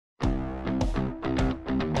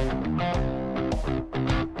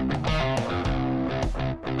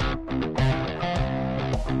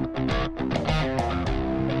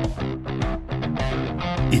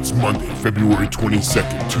It's Monday, February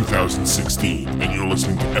 22nd, 2016, and you're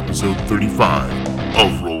listening to episode 35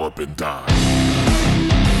 of Roll Up and Die.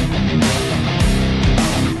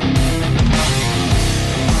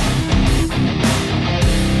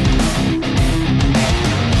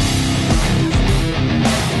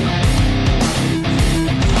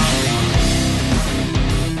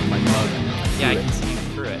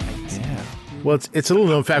 Well, it's a little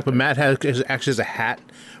known fact, but Matt actually has a hat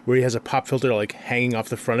where he has a pop filter like hanging off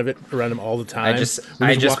the front of it around him all the time. I just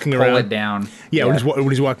pull it down. Yeah, when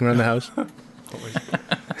he's walking around the house.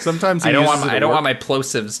 Sometimes I don't want my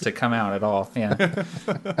plosives to come out at all. Yeah.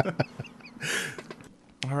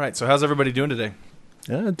 All right. So how's everybody doing today?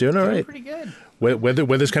 Doing all right. Pretty good.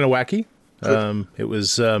 Weather's kind of wacky. It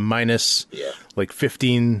was minus like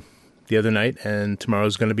 15 the other night, and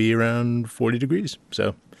tomorrow's going to be around 40 degrees.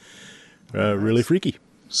 So. Really freaky.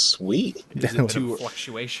 Sweet. Is it too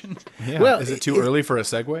fluctuation? Yeah. Well, is it too early for a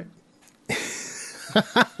segue?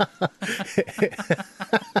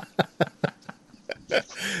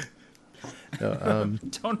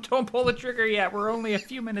 Don't pull the trigger yet. We're only a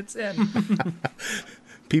few minutes in.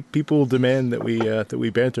 People demand that we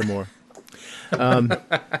banter more.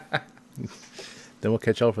 Then we'll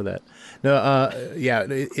catch hell for that. No,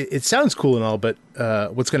 it sounds cool and all, but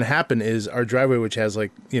what's going to happen is our driveway, which has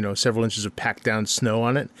several inches of packed down snow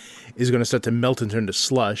on it, is going to start to melt and turn to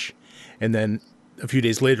slush, and then a few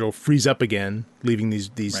days later it'll freeze up again, leaving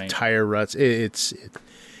these right. Tire ruts. It's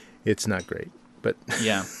not great, but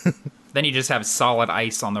yeah. Then you just have solid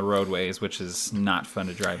ice on the roadways, which is not fun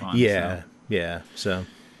to drive on. Yeah. So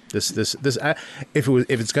this if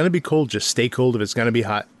it's going to be cold, just stay cold. If it's going to be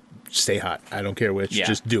hot, stay hot. I don't care which. Yeah.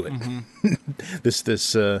 Just do it. Mm-hmm. This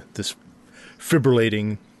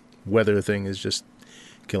fibrillating weather thing is just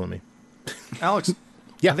killing me. Alex,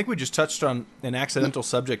 yeah, I think we just touched on an accidental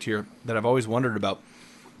subject here that I've always wondered about.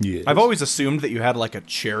 Yes. I've always assumed that you had like a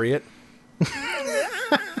chariot,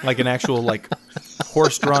 like an actual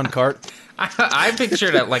horse-drawn cart. I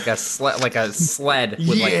pictured it like a sled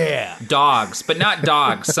with dogs, but not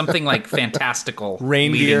dogs. Something like fantastical,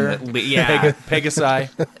 reindeer, Pegasi.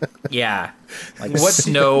 Yeah, like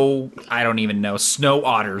snow. I don't even know, snow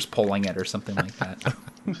otters pulling it or something like that.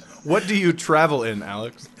 What do you travel in,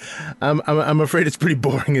 Alex? I'm afraid it's pretty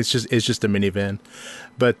boring. It's just a minivan,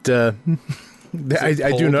 but I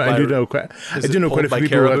do know quite a few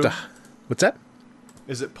people who have to. What's that?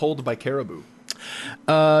 Is it pulled by caribou?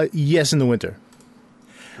 Yes, in the winter.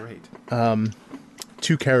 Great.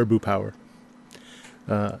 2 caribou power.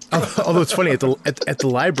 Although it's funny at the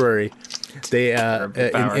library, they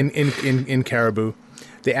in Caribou,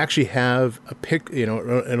 they actually have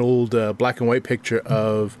an old black and white picture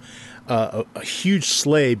of a huge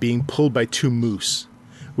sleigh being pulled by 2 moose,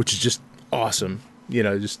 which is just awesome.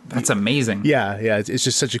 That's amazing. Yeah, it's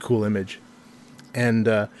just such a cool image. And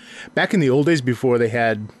back in the old days, before they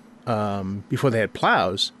had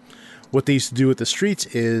plows, what they used to do with the streets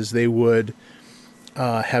is they would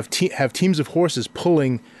have teams of horses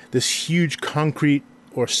pulling this huge concrete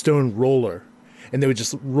or stone roller, and they would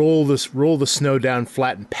just roll the snow down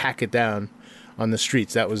flat and pack it down on the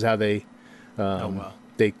streets. That was how they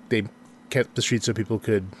they kept the streets so people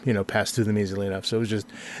could pass through them easily enough. So it was just,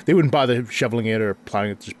 they wouldn't bother shoveling it or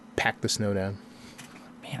plowing it, just pack the snow down.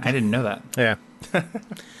 Man, I didn't know that. Yeah.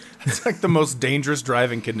 It's like the most dangerous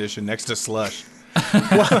driving condition next to slush.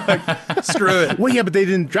 Screw it. Well, yeah, but they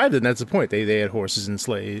didn't drive it, and that's the point. They had horses and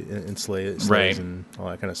sleighs right. and all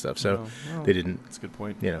that kind of stuff. So they didn't. That's a good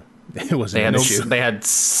point. It wasn't an issue. They had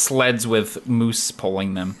sleds with moose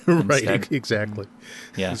pulling them. Right, instead. Exactly.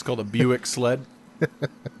 Yeah. It's called a Buick sled.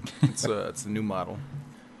 It's the new model.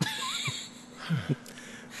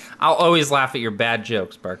 I'll always laugh at your bad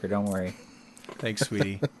jokes, Barker. Don't worry. Thanks,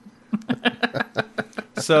 sweetie.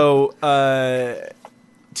 So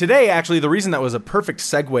today, actually, the reason that was a perfect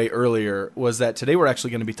segue earlier was that today we're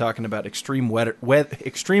actually going to be talking about extreme weather.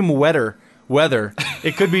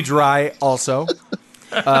 It could be dry also.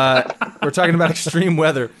 We're talking about extreme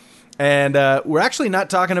weather. And we're actually not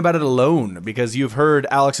talking about it alone, because you've heard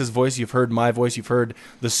Alex's voice, you've heard my voice, you've heard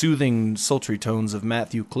the soothing, sultry tones of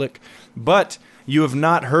Matthew Click. But you have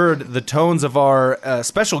not heard the tones of our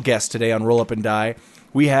special guest today on Roll Up and Die.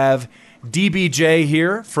 We have DBJ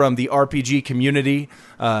here from the RPG community,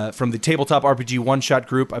 from the Tabletop RPG One-Shot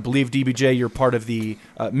group. I believe, DBJ, you're part of the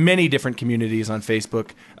many different communities on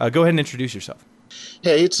Facebook. Go ahead and introduce yourself.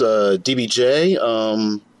 Hey, it's DBJ,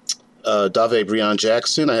 Dave Breon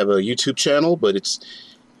Jackson. I have a YouTube channel, but it's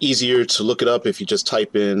easier to look it up if you just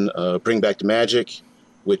type in Bring Back the Magic,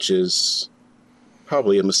 which is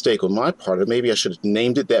probably a mistake on my part. Maybe I should have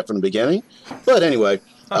named it that from the beginning. But anyway,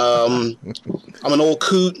 I'm an old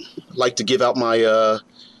coot. Like to give out my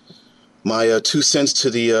my 2 cents to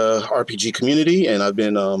the RPG community, and I've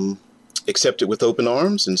been accepted with open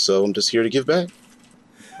arms, and so I'm just here to give back.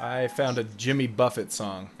 I found a Jimmy Buffett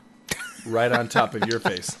song right on top of your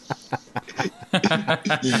face.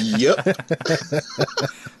 Yep.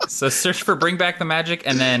 So search for Bring Back the Magic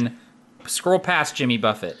and then scroll past Jimmy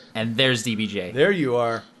Buffett, and there's DBJ. There you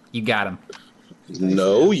are. You got him.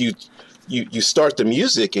 No, you start the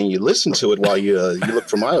music and you listen to it while you look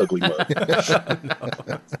for my ugly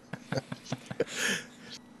mug.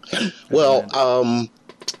 Well,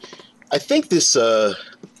 I think this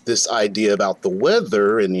idea about the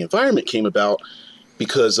weather and the environment came about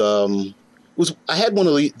because I had one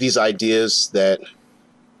of these ideas that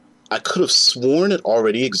I could have sworn it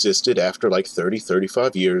already existed after like 30,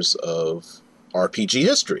 35 years of RPG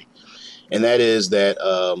history. And that is that,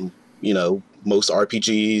 most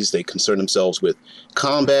RPGs, they concern themselves with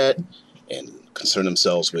combat and concern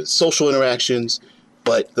themselves with social interactions.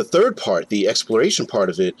 But the third part, the exploration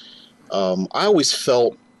part of it, I always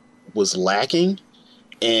felt was lacking.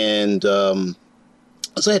 And so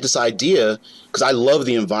I had this idea, because I love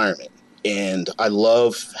the environment. And I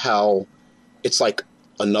love how it's like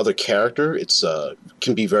another character. It's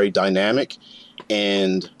can be very dynamic.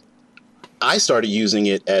 And I started using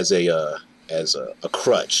it as a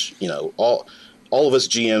crutch. All of us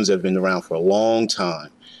GMs have been around for a long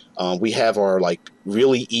time. We have our like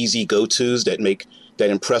really easy go-tos that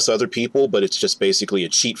impress other people, but it's just basically a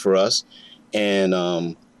cheat for us. And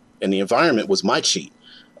the environment was my cheat.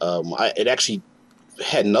 It actually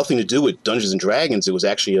had nothing to do with Dungeons and Dragons. It was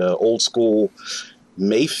actually an old school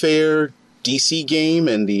Mayfair DC game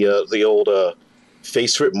and the old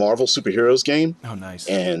Face Rip Marvel superheroes game. Oh, nice.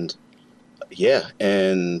 And yeah,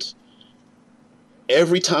 and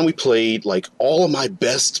every time we played, like all of my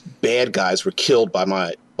best bad guys were killed by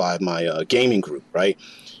my gaming group, right?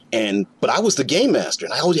 But I was the game master,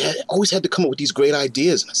 and I always had to come up with these great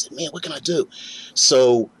ideas. And I said, man, what can I do?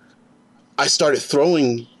 So I started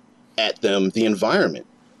throwing at them the environment,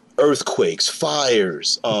 earthquakes,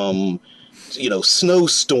 fires,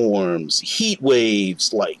 snowstorms, heat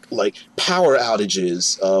waves, like power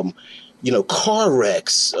outages, car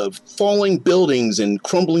wrecks, falling buildings and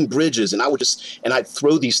crumbling bridges. And I'd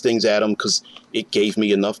throw these things at them because it gave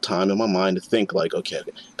me enough time in my mind to think like, okay, I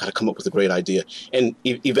got to come up with a great idea. And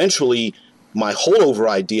eventually my holdover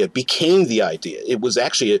idea became the idea. It was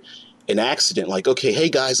actually an accident. Like, okay, hey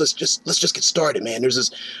guys, let's just get started, man. There's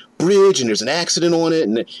this bridge and there's an accident on it.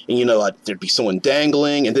 And there'd be someone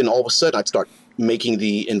dangling. And then all of a sudden I'd start making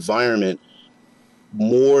the environment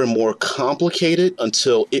more and more complicated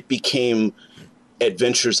until it became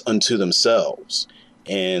adventures unto themselves.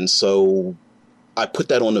 And so I put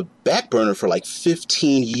that on the back burner for like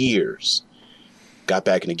 15 years. Got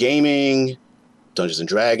back into gaming, Dungeons and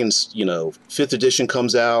Dragons, 5th edition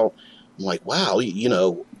comes out. I'm like, wow,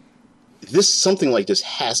 something like this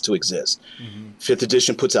has to exist. Mm-hmm. 5th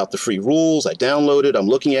edition puts out the free rules. I download it. I'm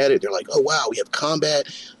looking at it. They're like, oh, wow, we have combat,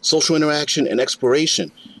 social interaction, and exploration.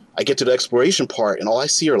 I get to the exploration part, and all I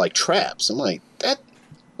see are like traps. I'm like,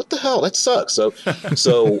 what the hell? That sucks. So,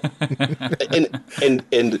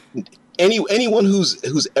 and anyone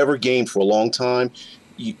who's ever gamed for a long time,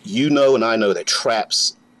 you know, and I know that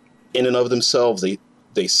traps, in and of themselves,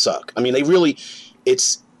 they suck. I mean, they really,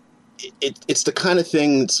 it's the kind of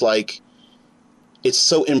thing that's like, it's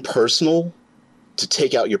so impersonal to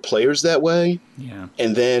take out your players that way. Yeah.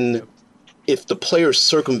 And then if the players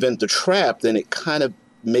circumvent the trap, then it kind of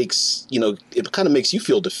makes you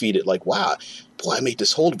feel defeated. Like, wow, boy, I made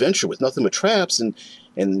this whole adventure with nothing but traps, and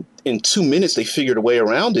in 2 minutes they figured a way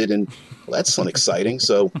around it, and well, that's unexciting.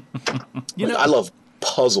 So I love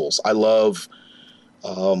puzzles. I love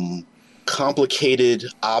complicated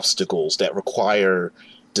obstacles that require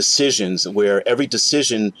decisions where every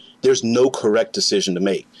decision, there's no correct decision to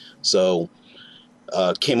make. So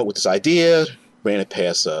came up with this idea, ran it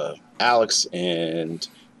past Alex, and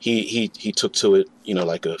he took to it,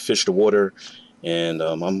 like a fish to water, and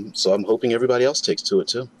I'm hoping everybody else takes to it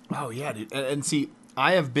too. Oh yeah, dude. And see,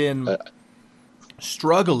 I have been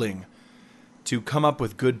struggling to come up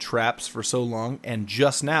with good traps for so long, and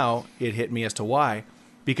just now it hit me as to why.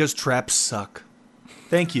 Because traps suck.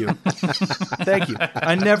 Thank you. Thank you.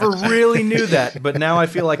 I never really knew that, but now I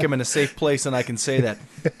feel like I'm in a safe place and I can say that.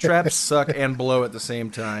 Traps suck and blow at the same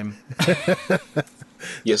time.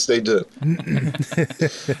 Yes, they do.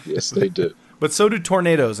 Yes, they do. But so do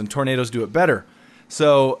tornadoes, and tornadoes do it better.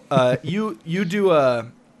 So you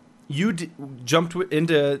do jumped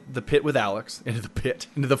into the pit with Alex, into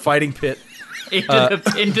the fighting pit,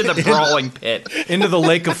 into the brawling pit, into the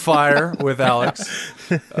lake of fire with Alex,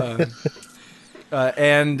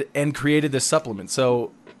 and created this supplement.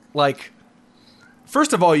 So, like,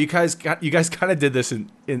 first of all, you guys kind of did this in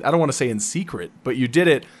I don't want to say in secret, but you did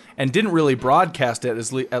it and didn't really broadcast it,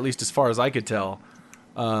 at least as far as I could tell.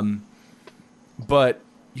 But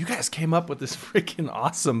you guys came up with this freaking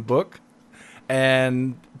awesome book.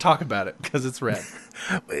 And talk about it, because it's rad.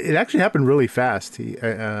 It actually happened really fast.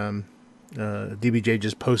 DBJ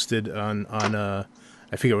just posted on I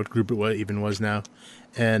forget what group it was now,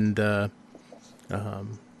 and I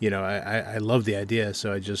love the idea,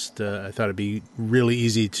 so I thought it'd be really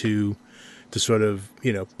easy to sort of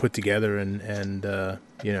put together and and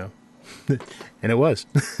it was.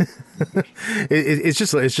 It's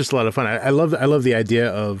just a lot of fun. I love the idea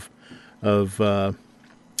of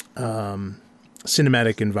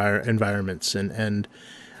cinematic environments and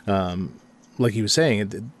like he was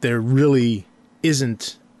saying, there really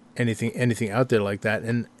isn't anything out there like that,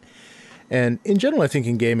 and in general I think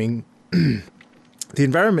in gaming the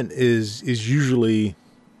environment is usually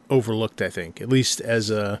overlooked, I think, at least as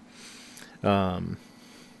a from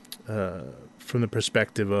the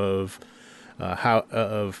perspective of how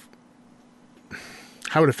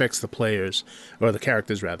it affects the players, or the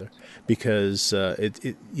characters rather, because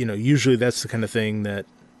usually that's the kind of thing that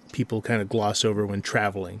people kind of gloss over when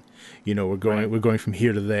traveling. We're going from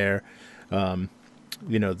here to there. The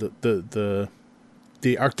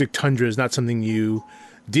Arctic tundra is not something you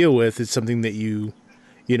deal with. It's something that you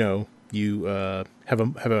have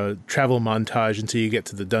a travel montage until you get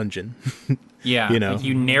to the dungeon. Yeah,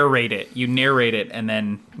 you narrate it, and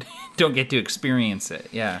then don't get to experience it.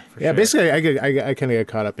 Yeah, for sure. Basically, I kind of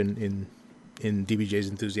got caught up in DBJ's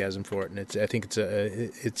enthusiasm for it, and I think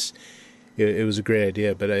it was a great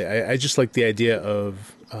idea. But I just like the idea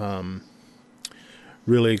of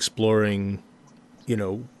really exploring,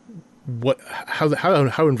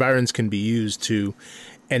 how environs can be used to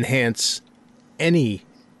enhance any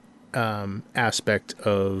aspect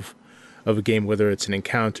of a game, whether it's an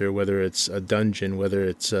encounter, whether it's a dungeon, whether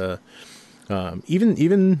it's even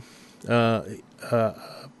an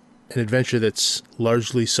adventure that's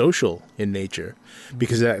largely social in nature,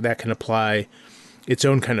 because that can apply its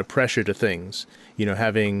own kind of pressure to things.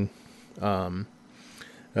 Having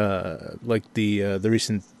like the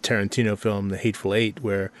recent Tarantino film, The Hateful Eight,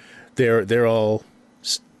 where they're all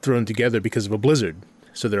thrown together because of a blizzard,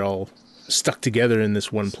 so they're all stuck together in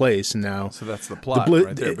this one place, and now so that's the plot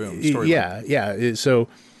right there. Boom. Yeah. So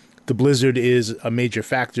the blizzard is a major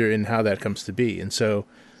factor in how that comes to be, and so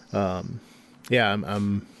I'm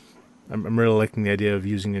really liking the idea of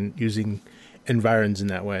using environs in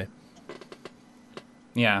that way.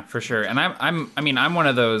 Yeah, for sure. And I'm one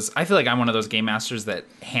of those. I feel like I'm one of those game masters that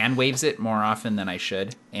hand waves it more often than I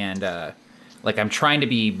should, and I'm trying to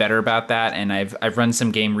be better about that. And I've run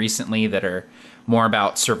some game recently that are more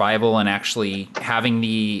about survival and actually having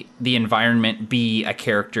the environment be a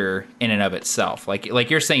character in and of itself. Like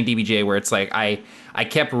you're saying, DBJ, where it's like I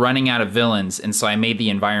kept running out of villains, and so I made the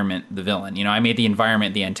environment the villain. I made the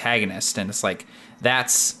environment the antagonist, and it's like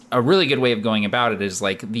that's a really good way of going about it. Is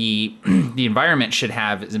like the environment should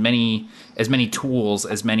have as many tools,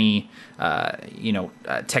 as many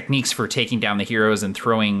techniques for taking down the heroes and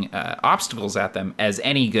throwing obstacles at them as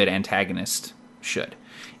any good antagonist should.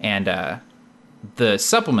 And the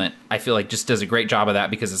supplement, I feel like, just does a great job of that,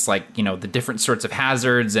 because it's like, the different sorts of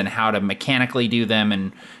hazards and how to mechanically do them,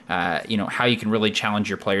 and how you can really challenge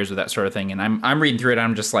your players with that sort of thing. And I'm reading through it,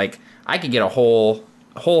 I'm just like, I could get a whole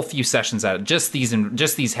few sessions out of just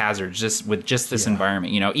these hazards, just with this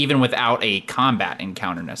environment, even without a combat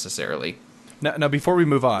encounter necessarily. Now, before we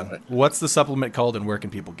move on, what's the supplement called, and where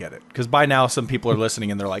can people get it? Because by now, some people are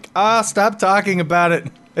listening and they're like, stop talking about it.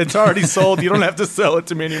 It's already sold. You don't have to sell it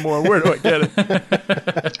to me anymore. Where do I get it?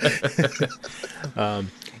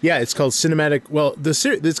 It's called Cinematic. Well, there's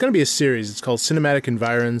going to be a series. It's called Cinematic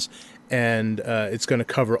Environs, and it's going to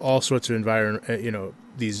cover all sorts of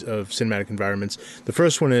these of cinematic environments. The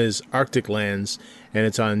first one is Arctic Lands, and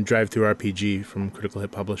it's on Drive-Thru RPG from Critical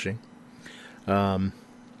Hit Publishing. Some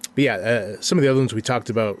of the other ones we talked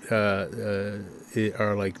about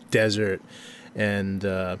are like desert, and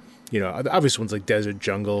obvious ones like desert,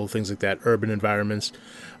 jungle, things like that, urban environments.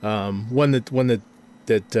 One that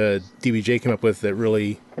DBJ came up with that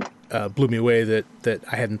really blew me away that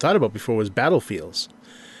I hadn't thought about before was battlefields.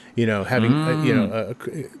 Having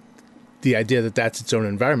the idea that that's its own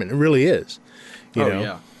environment. It really is.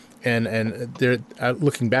 And there,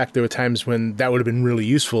 looking back, there were times when that would have been really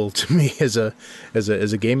useful to me as a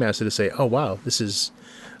game master to say, "Oh wow, this is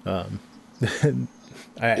I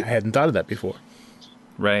hadn't thought of that before.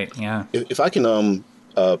 Right. Yeah. If I can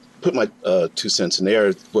put my 2 cents in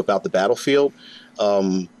there about the battlefield,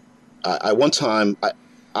 I one time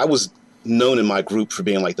I was known in my group for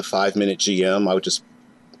being like the 5-minute GM. I would just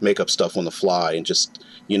make up stuff on the fly and just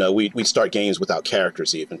we'd start games without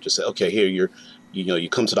characters, even just say, okay, here you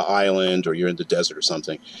come to the island or you're in the desert or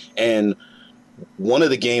something. And one of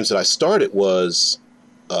the games that I started was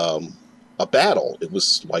a battle. It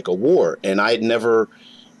was like a war, and I've never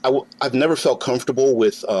felt comfortable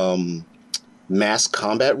with mass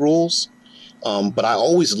combat rules. But I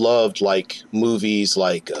always loved like movies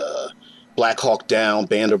like Black Hawk Down,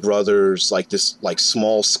 Band of Brothers, like this like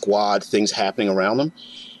small squad things happening around them.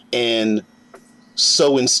 And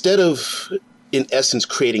so instead of, in essence,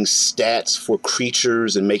 creating stats for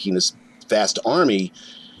creatures and making this vast army,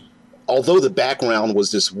 although the background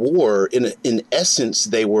was this war, in essence,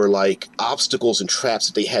 they were like obstacles and traps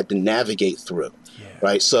that they had to navigate through,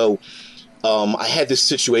 right? So I had this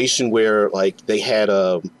situation where like they had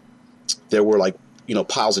there were like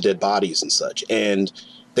piles of dead bodies and such, and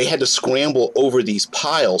they had to scramble over these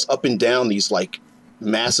piles, up and down these like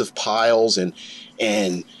massive piles, and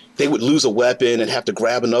they would lose a weapon and have to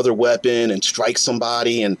grab another weapon and strike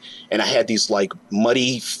somebody. And I had these like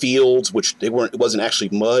muddy fields, which it wasn't actually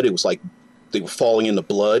mud. It was like they were falling into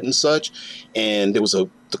blood and such. And there was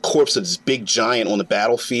the corpse of this big giant on the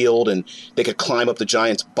battlefield, and they could climb up the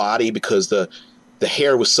giant's body because the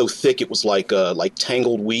hair was so thick. It was like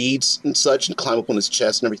tangled weeds and such, and climb up on his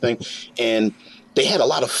chest and everything. And they had a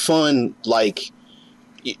lot of fun, like,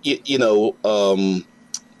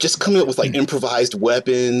 just coming up with like improvised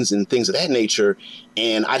weapons and things of that nature.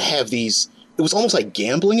 And I'd have these, it was almost like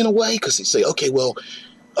gambling in a way, because they'd say, okay, well,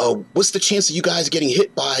 what's the chance of you guys getting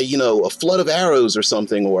hit by, a flood of arrows or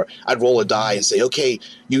something? Or I'd roll a die and say, okay,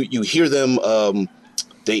 you hear them,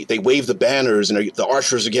 they wave the banners and the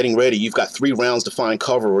archers are getting ready. You've got 3 rounds to find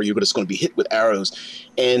cover, or you're just going to be hit with arrows.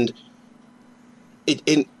 And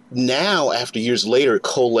now, after years later, it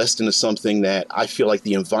coalesced into something that I feel like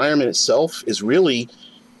the environment itself is really,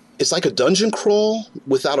 it's like a dungeon crawl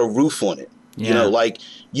without a roof on it. Yeah. Like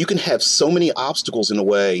you can have so many obstacles in a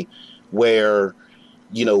way where,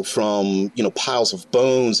 from, piles of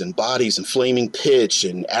bones and bodies and flaming pitch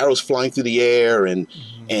and arrows flying through the air and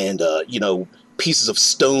pieces of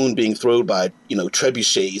stone being thrown by,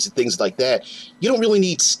 trebuchets and things like that. You don't really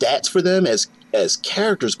need stats for them as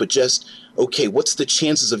characters, but just, okay, what's the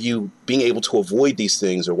chances of you being able to avoid these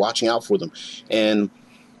things or watching out for them? And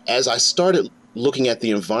as I started looking at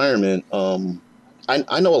the environment,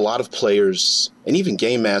 I know a lot of players and even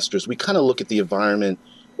game masters, we kind of look at the environment,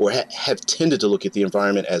 or have tended to look at the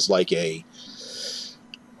environment as like a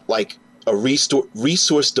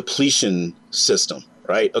resource depletion system,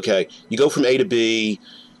 right? Okay, you go from A to B,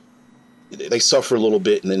 they suffer a little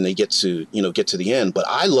bit, and then they get to the end. But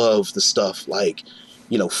I love the stuff like,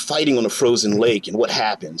 fighting on a frozen lake and what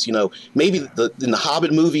happens. Maybe in the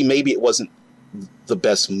Hobbit movie, maybe it wasn't the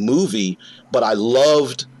best movie, but I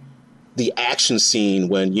loved the action scene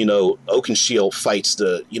when, Oakenshield fights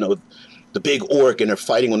the big orc and they're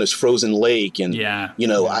fighting on this frozen lake. And,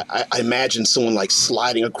 I imagine someone like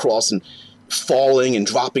sliding across and falling and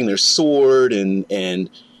dropping their sword. And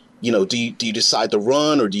do you decide to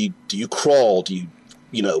run, or do you crawl? Do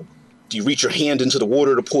you reach your hand into the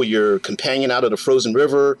water to pull your companion out of the frozen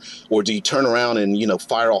river, or do you turn around and,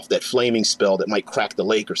 fire off that flaming spell that might crack the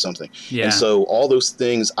lake or something? Yeah. And so all those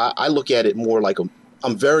things, I look at it more like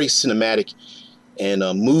I'm very cinematic and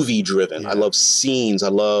movie driven. Yeah. I love scenes. I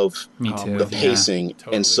love the pacing. Yeah,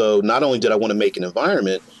 totally. And so not only did I want to make an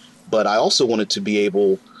environment, but I also wanted to be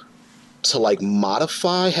able to like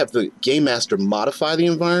have the game master modify the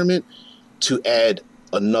environment to add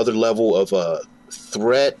another level of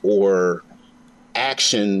threat or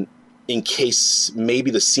action in case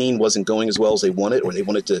maybe the scene wasn't going as well as they wanted, or they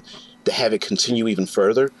wanted to have it continue even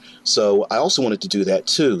further. So I also wanted to do that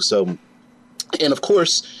too. So, and of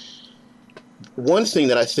course, one thing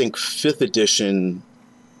that I think 5th edition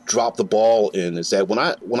dropped the ball in is that when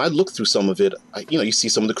I look through some of it, you see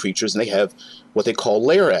some of the creatures and they have what they call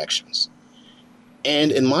lair actions.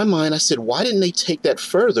 And in my mind, I said, why didn't they take that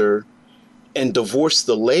further and divorce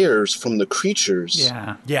the layers from the creatures?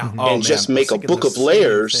 Yeah. And just make a book of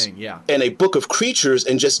layers and a book of creatures,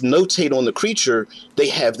 and just notate on the creature they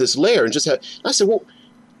have this layer, and just have. And I said, well,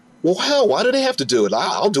 hell, why do they have to do it?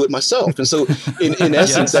 I'll do it myself. And so, in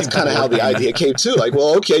essence, that's kind of how the idea came too. Like,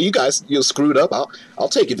 well, okay, you guys screwed up. I'll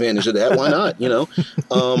take advantage of that. Why not?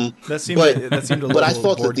 That seemed a little I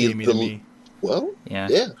thought board that gamey to me. Well, yeah.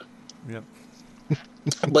 Yep.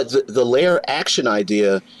 But the layer action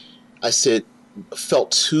idea, I said,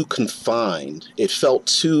 felt too confined. It felt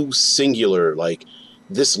too singular. Like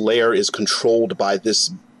this lair is controlled by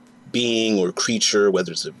this being or creature,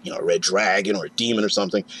 whether it's a red dragon or a demon or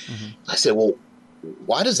something. I said, well,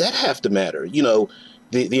 why does that have to matter?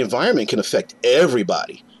 The environment can affect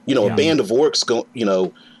everybody. A band of orcs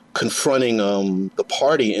confronting the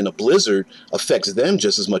party in a blizzard affects them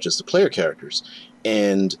just as much as the player characters.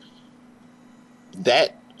 And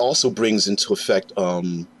that also brings into effect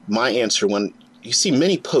my answer when you see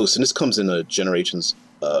many posts, and this comes in a Generations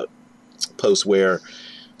post where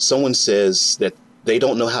someone says that they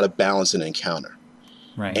don't know how to balance an encounter.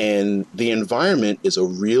 Right. And the environment is a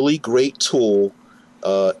really great tool,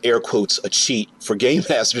 air quotes, a cheat for game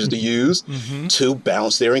masters to use to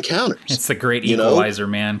balance their encounters. It's a great equalizer,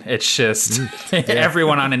 man. It's just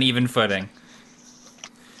everyone on an even footing.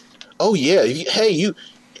 Oh yeah.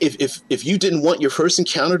 If you didn't want your first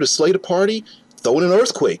encounter to slay the party, throw in an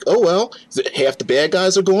earthquake. Oh well, half the bad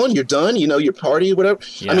guys are gone. You're done. Your party, whatever.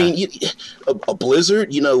 Yeah. I mean, a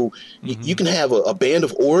blizzard. You can have a band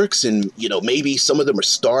of orcs, and maybe some of them are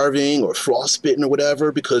starving or frostbitten or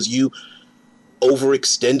whatever because you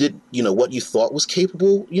overextended. What you thought was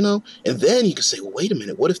capable. And then you can say, well, wait a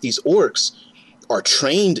minute. What if these orcs are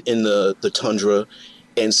trained in the tundra,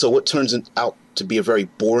 and so what turns out to be a very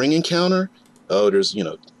boring encounter? Oh, there's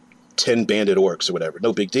 10 banded orcs or whatever.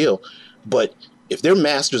 No big deal. But if they're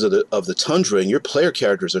masters of the tundra and your player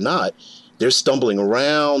characters are not, they're stumbling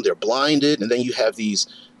around, they're blinded, and then you have these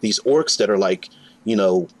orcs that are like,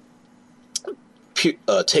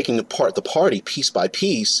 taking apart the party piece by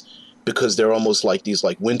piece because they're almost like these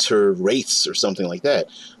like winter wraiths or something like that.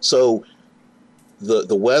 So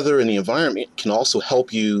the weather and the environment can also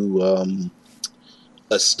help you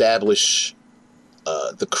establish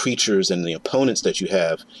the creatures and the opponents that you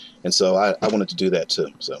have. And so I wanted to do that too.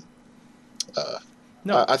 So.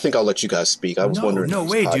 No, I think I'll let you guys speak. I was wondering. No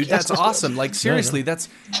way, dude. That's awesome. Like seriously,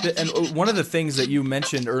 and one of the things that you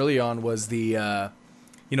mentioned early on was the,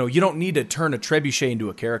 you don't need to turn a trebuchet into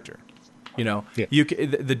a character.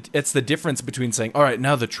 It's the difference between saying, all right,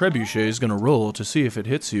 now the trebuchet is going to roll to see if it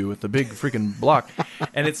hits you with the big freaking block,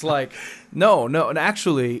 and it's like, no, and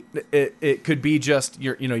actually, it could be just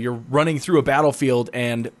you're running through a battlefield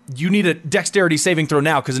and you need a dexterity saving throw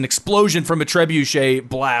now because an explosion from a trebuchet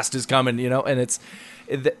blast is coming, and it's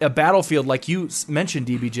a battlefield like you mentioned,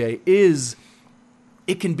 DBJ,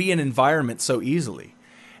 it can be an environment so easily,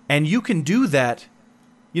 and you can do that.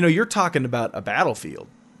 You're talking about a battlefield.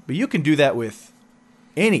 But you can do that with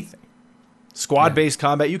anything. Squad-based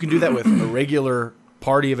combat, you can do that with a regular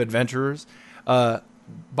party of adventurers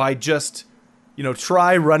by just,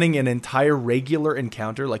 try running an entire regular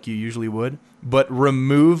encounter like you usually would, but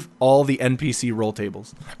remove all the NPC roll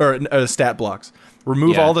tables, or stat blocks.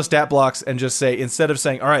 Remove all the stat blocks and just say, instead of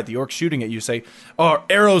saying, all right, the orc's shooting at you, say, oh,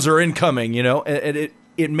 arrows are incoming, and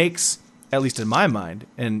it makes, at least in my mind,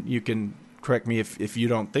 and you can correct me if you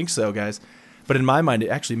don't think so, guys, but in my mind, it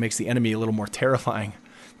actually makes the enemy a little more terrifying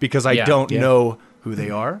because I don't know who they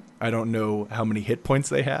are. I don't know how many hit points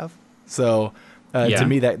they have. So to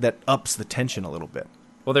me, that ups the tension a little bit.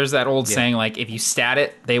 Well, there's that old saying, like, if you stat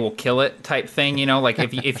it, they will kill it type thing. Like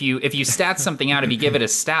if you stat something out, if you give it a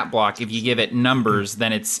stat block, if you give it numbers,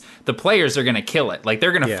 then it's the players are going to kill it. Like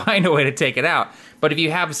they're going to find a way to take it out. But if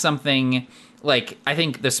you have something like, I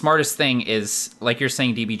think the smartest thing is, like you're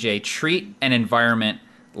saying, DBJ, treat an environment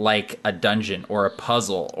like a dungeon or a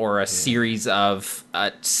puzzle or a series of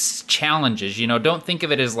challenges. Don't think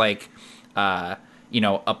of it as like a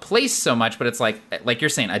place so much, but it's like you're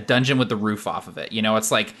saying, a dungeon with the roof off of it.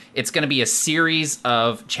 It's like it's going to be a series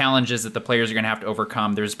of challenges that the players are going to have to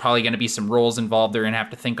overcome. There's probably going to be some roles involved. They're going to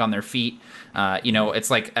have to think on their feet. It's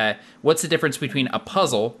like what's the difference between a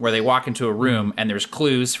puzzle where they walk into a room and there's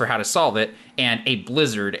clues for how to solve it, and a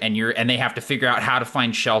blizzard and they have to figure out how to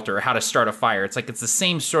find shelter or how to start a fire. It's like it's the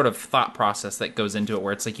same sort of thought process that goes into it,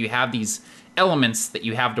 where it's like you have these elements that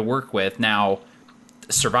you have to work with now.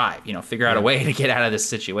 Survive, figure out a way to get out of this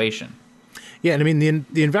situation. Yeah, and I mean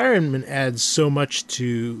the environment adds so much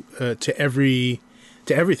to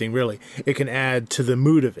everything really. It can add to the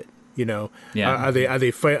mood of it. Are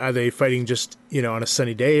they fighting just on a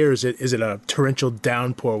sunny day, or is it a torrential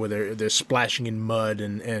downpour where they're splashing in mud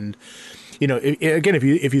and again, if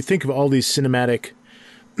you think of all these cinematic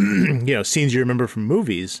scenes you remember from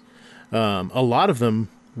movies, a lot of them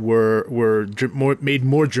were made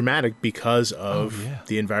more dramatic because of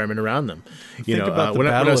the environment around them. Think about the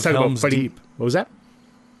Battle of Helm's Deep. What was that?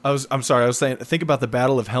 I'm sorry. I was saying, think about the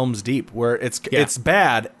Battle of Helm's Deep, where it's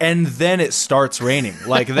bad, and then it starts raining.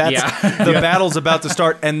 Like that's the battle's about to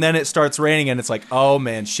start, and then it starts raining, and it's like, oh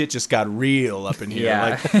man, shit just got real up in here.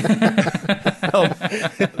 Yeah.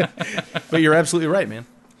 But you're absolutely right, man.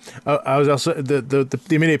 I was also the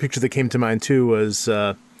immediate picture that came to mind too was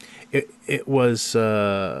it was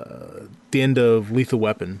the end of Lethal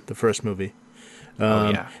Weapon, the first movie.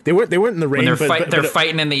 They weren't in the rain. When they're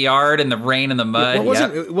fighting in the yard in the rain and the mud.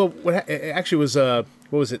 It actually was what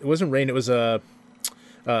was it? It wasn't rain. It was a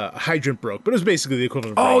hydrant broke, but it was basically the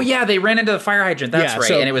equivalent of rain. Oh yeah, they ran into the fire hydrant. That's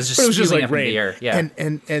right, and it was just spewing up in the air. Yeah,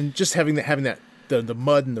 and just having that the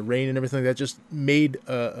mud and the rain and everything that just made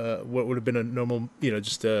what would have been a normal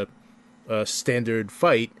just a standard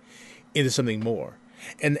fight into something more,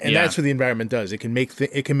 and that's what the environment does. It can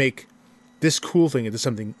make this cool thing into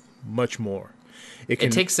something much more.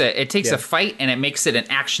 It takes a fight and it makes it an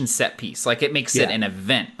action set piece. Like it makes it an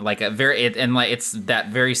event, like it's that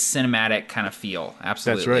very cinematic kind of feel.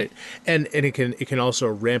 Absolutely, that's right. And it can also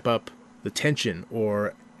ramp up the tension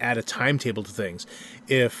or add a timetable to things.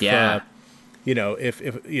 If a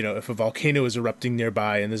volcano is erupting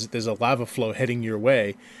nearby and there's a lava flow heading your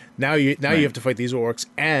way, now you have to fight these orcs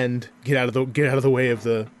and get out of the way of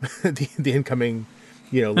the the incoming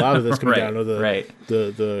lava that's coming down, or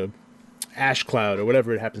the ash cloud or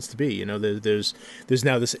whatever it happens to be. There's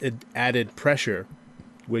now this added pressure,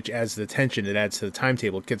 which adds to the tension. It adds to the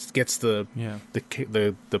timetable. It gets the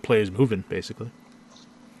players moving, basically.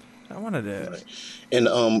 I wanted to, and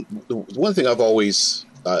the one thing I've always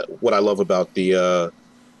what I love about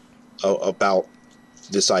about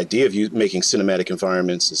this idea of you making cinematic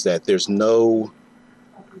environments is that there's no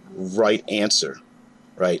right answer,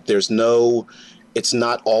 right? It's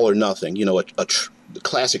not all or nothing. The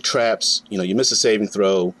classic traps, you miss a saving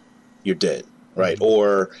throw, you're dead, right? Mm-hmm.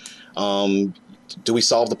 Or do we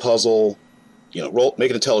solve the puzzle? Make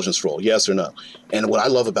an intelligence roll, yes or no. And what I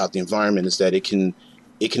love about the environment is that it can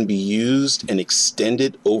be used and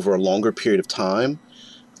extended over a longer period of time.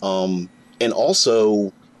 And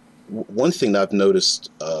also, one thing that I've noticed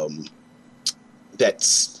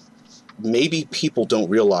that maybe people don't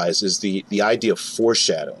realize is the idea of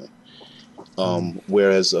foreshadowing.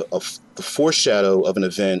 Whereas the foreshadow of an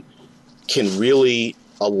event can really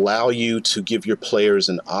allow you to give your players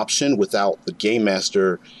an option without the game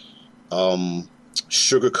master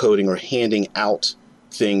sugarcoating or handing out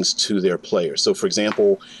things to their players. So, for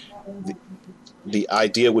example, the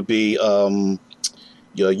idea would be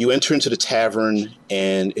you enter into the tavern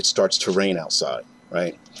and it starts to rain outside,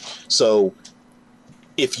 right? So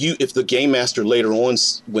if the game master later on,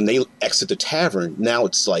 when they exit the tavern, now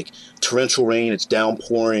it's like torrential rain, it's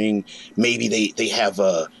downpouring. Maybe they have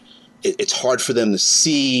it's hard for them to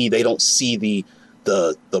see. They don't see the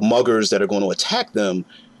muggers that are going to attack them.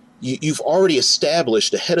 You've already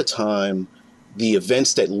established ahead of time the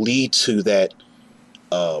events that lead to that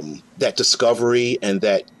discovery and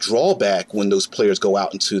that drawback when those players go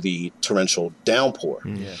out into the torrential downpour.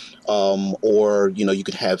 Yeah. Or you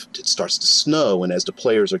could have, it starts to snow, and as the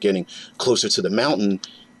players are getting closer to the mountain,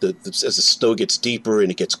 as the snow gets deeper and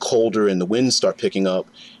it gets colder and the winds start picking up,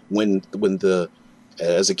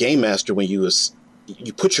 as a game master, when you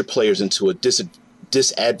put your players into a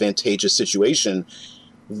disadvantageous situation,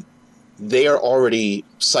 they are already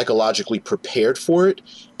psychologically prepared for it,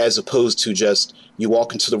 as opposed to just you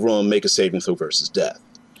walk into the room, make a saving throw versus death.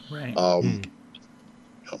 Right.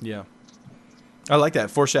 Yeah. I like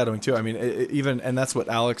that foreshadowing too. I mean, and that's what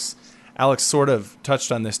Alex sort of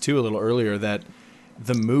touched on this too a little earlier, that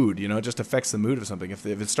the mood, it just affects the mood of something. If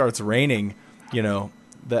it starts raining,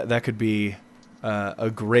 that could be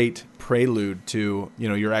a great prelude to,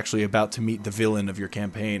 you're actually about to meet the villain of your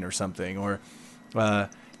campaign or something. Or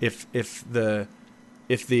if the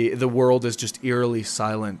world is just eerily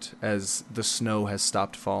silent as the snow has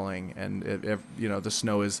stopped falling, and the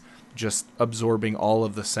snow is just absorbing all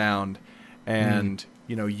of the sound, and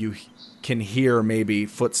you can hear maybe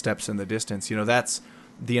footsteps in the distance. That's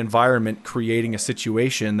the environment creating a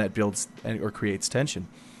situation that builds or creates tension.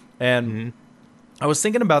 And I was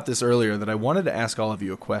thinking about this earlier, that I wanted to ask all of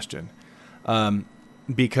you a question,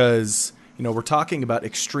 because we're talking about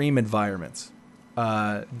extreme environments,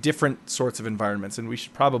 different sorts of environments, and we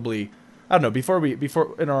should probably, I don't know,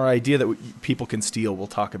 before in our idea that people can steal, we'll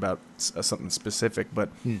talk about something specific. But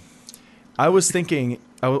I was thinking,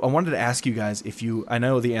 I wanted to ask you guys I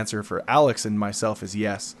know the answer for Alex and myself is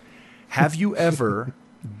yes. Have you ever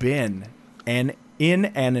been in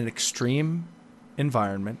an extreme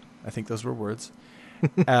environment? I think those were words.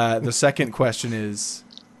 The second question is,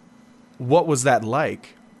 what was that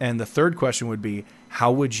like? And the third question would be,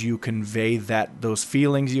 how would you convey those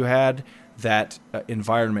feelings you had, that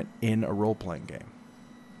environment in a role-playing game?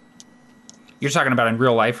 You're talking about in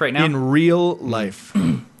real life right now? In real life.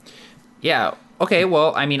 Yeah. Okay.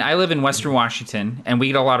 Well, I mean, I live in Western Washington, and we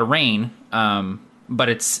get a lot of rain. But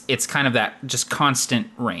it's kind of that just constant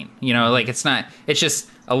rain, like it's just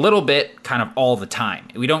a little bit kind of all the time.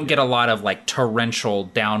 We don't get a lot of like torrential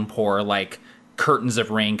downpour, like curtains of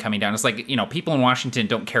rain coming down. It's like, people in Washington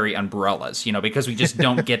don't carry umbrellas, because we just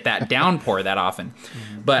don't get that downpour that often.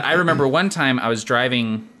 But I remember one time I was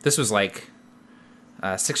driving, this was like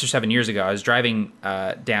 6 or 7 years ago, I was driving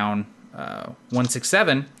down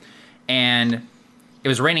 167, and it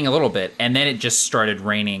was raining a little bit, and then it just started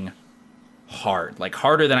raining hard, like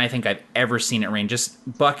harder than I think I've ever seen it rain.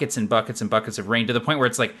 Just buckets and buckets and buckets of rain, to the point where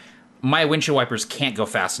it's like my windshield wipers can't go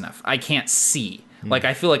fast enough. I can't see. Like,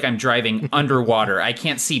 I feel like I'm driving underwater. I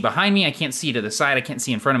can't see behind me. I can't see to the side. I can't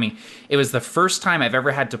see in front of me. It was the first time I've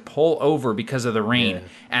ever had to pull over because of the rain. Yeah.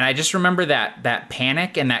 And I just remember that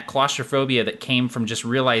panic and that claustrophobia that came from just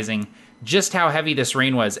realizing just how heavy this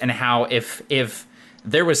rain was, and how if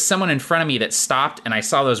there was someone in front of me that stopped and I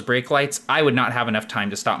saw those brake lights, I would not have enough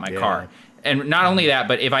time to stop my car. And not only that,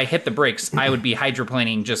 but if I hit the brakes, I would be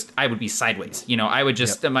hydroplaning. I would be sideways. I would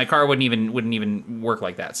just my car wouldn't even work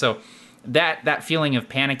like that. So that feeling of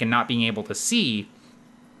panic and not being able to see,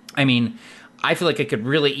 I mean, I feel like I could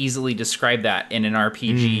really easily describe that in an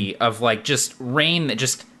RPG of like just rain that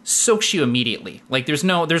just soaks you immediately. Like there's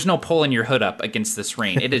no pulling your hood up against this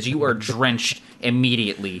rain. It is, you are drenched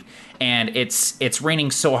immediately, and it's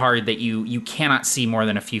raining so hard that you cannot see more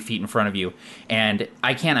than a few feet in front of you. And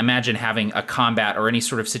I can't imagine having a combat or any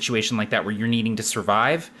sort of situation like that where you're needing to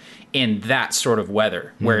survive in that sort of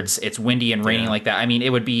weather, where it's windy and raining like that. I mean, it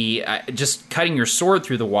would be just cutting your sword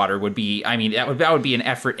through the water would be, I mean, that would be an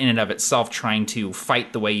effort in and of itself, trying to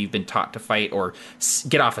fight the way you've been taught to fight, or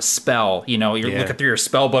get off a spell. You're looking through your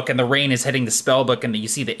spell book and the rain is hitting the spell book and you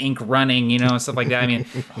see the ink running, stuff like that. I mean,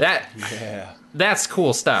 that's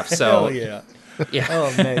cool stuff. So hell yeah. Yeah.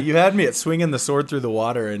 Oh man, you had me at swinging the sword through the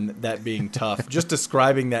water and that being tough. Just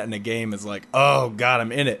describing that in a game is like, oh god,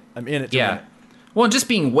 I'm in it. To win it. Well, just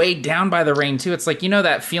being weighed down by the rain too. It's like,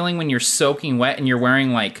 that feeling when you're soaking wet and you're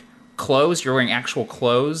wearing like clothes, you're wearing actual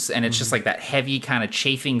clothes, and it's just like that heavy kind of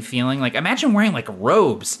chafing feeling. Like, imagine wearing like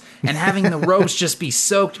robes and having the robes just be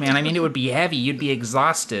soaked, man. I mean, it would be heavy. You'd be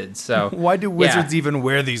exhausted. So why do wizards even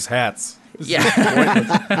wear these hats?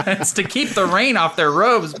 It's to keep the rain off their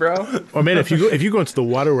robes, bro. Or man, if you go into the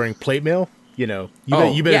water wearing plate mail, you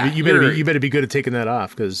better be good at taking that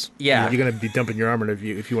off, because you're gonna be dumping your armor if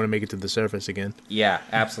you want to make it to the surface again. Yeah,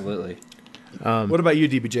 absolutely. What about you,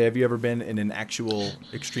 DBJ? Have you ever been in an actual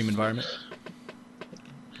extreme environment?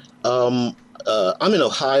 I'm in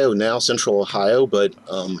Ohio now, Central Ohio, but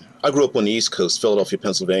I grew up on the East Coast, Philadelphia,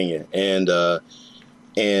 Pennsylvania, and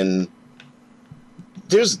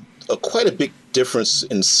there's quite a big difference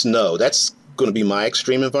in snow. That's going to be my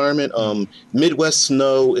extreme environment. Midwest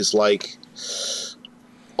snow is like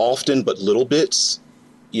often, but little bits,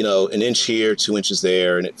 an inch here, 2 inches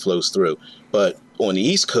there, and it flows through. But on the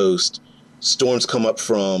East Coast, storms come up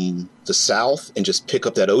from the south and just pick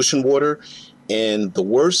up that ocean water. And the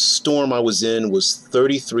worst storm I was in was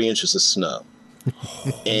 33 inches of snow.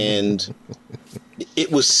 And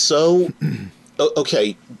it was so,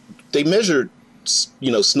 okay, they measured,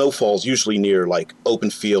 snowfalls usually near like open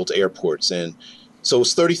fields, airports. And so it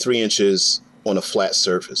was 33 inches on a flat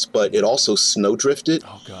surface, but it also snow drifted.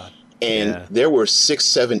 Oh God. And there were 6,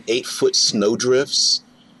 7, 8 foot snow drifts.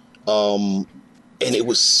 And it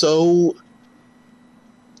was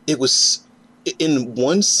in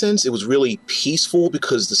one sense, it was really peaceful,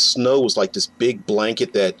 because the snow was like this big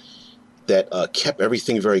blanket that kept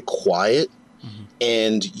everything very quiet. Mm-hmm.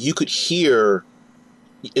 And you could hear,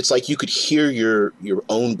 it's like you could hear your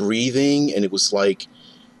own breathing, and it was like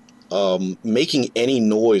making any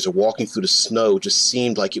noise or walking through the snow just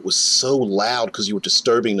seemed like it was so loud because you were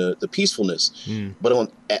disturbing the peacefulness.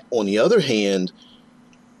 But on the other hand,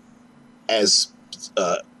 as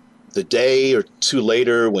the day or two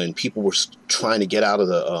later, when people were trying to get out of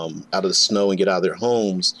the snow and get out of their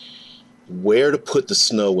homes, where to put the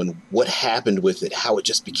snow and what happened with it, how it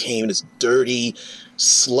just became this dirty,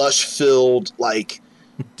 slush-filled, like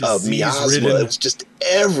miasma. It was just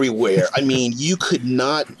everywhere. I mean, you could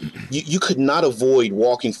not avoid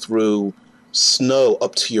walking through snow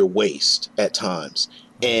up to your waist at times,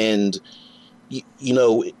 and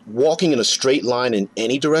walking in a straight line in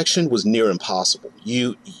any direction was near impossible.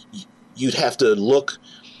 You'd have to look,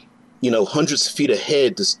 hundreds of feet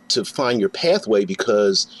ahead to find your pathway,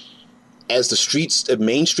 because as the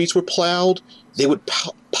main streets were plowed, they would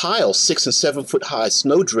pile 6 and 7 foot high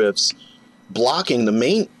snowdrifts, blocking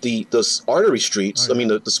the artery streets. I mean,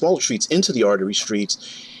 the smaller streets into the artery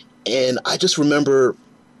streets. And I just remember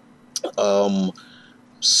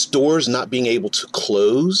stores not being able to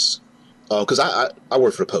close, because I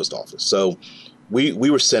work for the post office. So we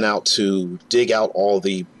were sent out to dig out all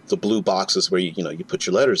the blue boxes where you put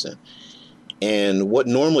your letters in. And what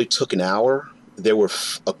normally took an hour, there were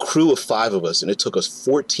a crew of 5 of us, and it took us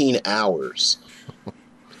 14 hours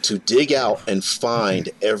to dig out and find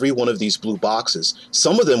every one of these blue boxes.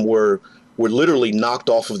 Some of them were literally knocked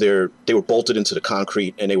off of they were bolted into the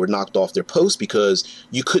concrete, and they were knocked off their posts because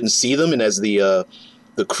you couldn't see them. And as the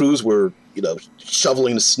crews were,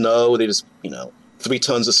 shoveling the snow, they just, 3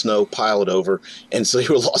 tons of snow piled over. And so they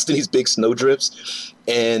were lost in these big snow drifts.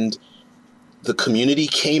 And the community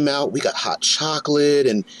came out. We got hot chocolate,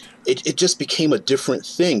 and it just became a different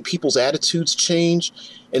thing. People's attitudes changed.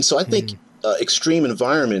 And so I think extreme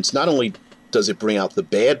environments, not only does it bring out the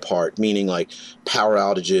bad part, meaning like power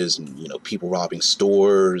outages and, people robbing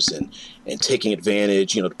stores and taking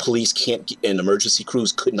advantage, the police and emergency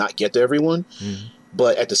crews could not get to everyone. Mm-hmm.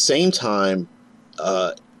 But at the same time,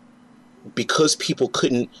 because people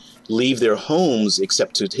couldn't leave their homes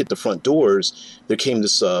except to hit the front doors, there came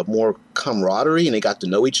this more camaraderie, and they got to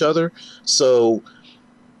know each other. So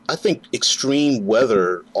I think extreme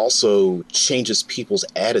weather also changes people's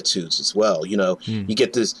attitudes as well. You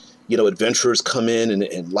get this, adventurers come in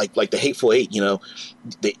and like the Hateful Eight,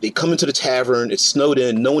 they come into the tavern, it's snowed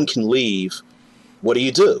in, no one can leave. What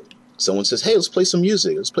do? Someone says, hey, let's play some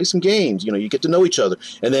music, let's play some games. You get to know each other.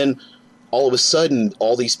 And then all of a sudden,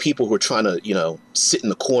 all these people who are trying to, sit in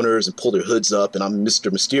the corners and pull their hoods up, and I'm Mr.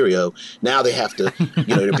 Mysterio. Now they have to,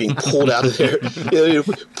 they're being pulled out of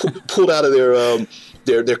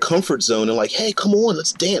their comfort zone, and like, hey, come on,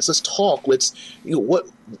 let's dance, let's talk, let's,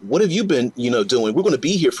 what have you been, doing? We're going to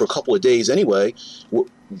be here for a couple of days anyway.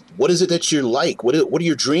 What is it that you're like? What are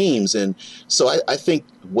your dreams? And so I think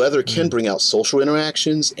weather can bring out social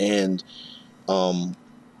interactions, and I'm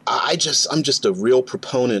just a real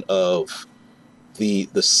proponent of the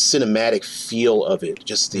cinematic feel of it,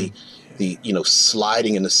 just the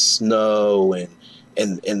sliding in the snow and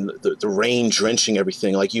the rain drenching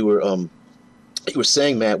everything. Like you were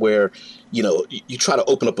saying, Matt, where you try to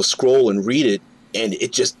open up a scroll and read it, and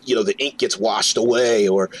it just the ink gets washed away,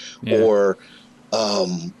 or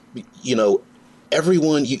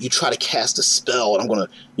everyone you try to cast a spell, and I'm gonna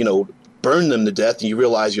burn them to death, and you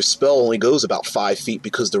realize your spell only goes about 5 feet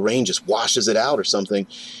because the rain just washes it out or something.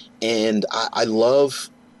 And I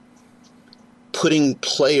love putting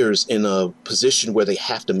players in a position where they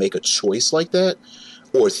have to make a choice like that,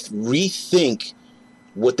 or rethink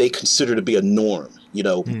what they consider to be a norm.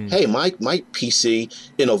 Hey, my PC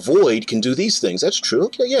in a void can do these things. That's true.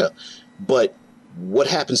 Okay, yeah. But what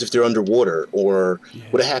happens if they're underwater, or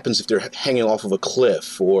what happens if they're hanging off of a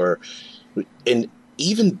cliff, and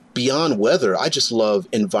even beyond weather, I just love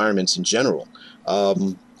environments in general.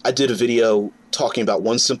 I did a video talking about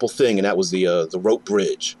one simple thing, and that was the rope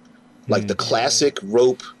bridge. Like the classic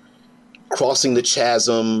rope crossing the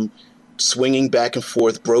chasm, swinging back and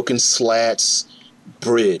forth, broken slats,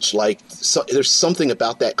 bridge. Like, there's something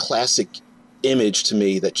about that classic image to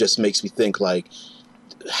me that just makes me think, like,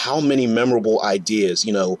 how many memorable ideas,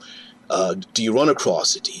 do you run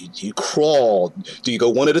across it? Do you crawl? Do you go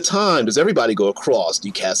one at a time? Does everybody go across? Do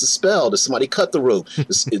you cast a spell? Does somebody cut the rope?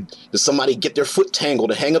 Does somebody get their foot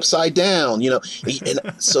tangled and hang upside down? And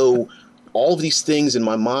so all of these things in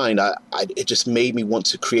my mind, it just made me want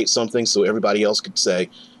to create something so everybody else could say,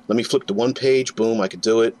 let me flip to one page, boom, I could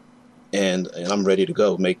do it, and I'm ready to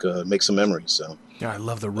go make some memories. So. Yeah, I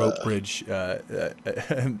love the rope bridge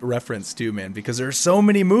reference too, man, because there are so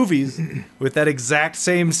many movies with that exact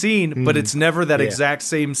same scene, but it's never that exact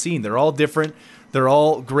same scene. They're all different, they're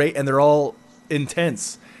all great, and they're all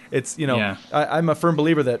intense. It's, I'm a firm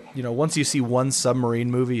believer that, once you see one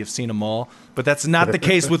submarine movie, you've seen them all, but that's not the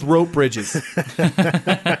case with rope bridges.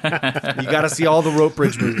 You got to see all the rope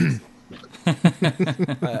bridge movies. But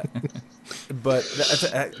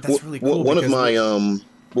that's really cool. One of my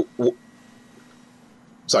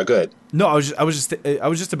sorry, go ahead. No, I was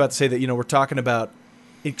just about to say that we're talking about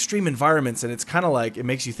extreme environments, and it's kind of like it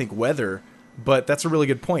makes you think weather, but that's a really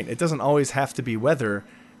good point. It doesn't always have to be weather.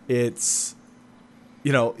 It's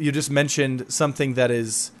you just mentioned something that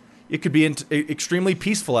is, it could be extremely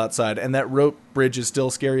peaceful outside, and that rope bridge is still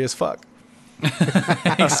scary as fuck.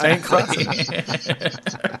 Exactly.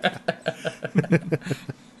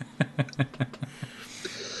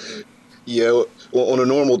 Yeah, well, on a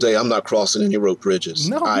normal day, I'm not crossing any rope bridges.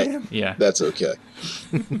 No, man. Yeah. That's okay.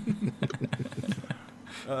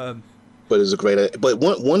 But it's a great. But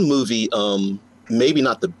one movie, maybe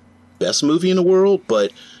not the best movie in the world,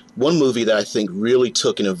 but one movie that I think really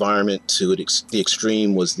took an environment to the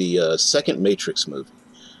extreme was the second Matrix movie.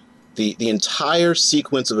 The entire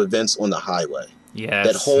sequence of events on the highway. Yes.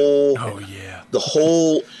 That whole. Oh yeah. The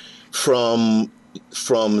whole from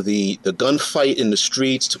the gunfight in the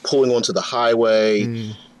streets to pulling onto the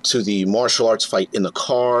highway to the martial arts fight in the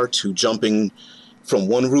car to jumping from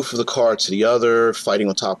one roof of the car to the other, fighting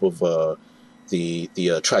on top of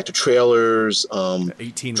the tractor trailers,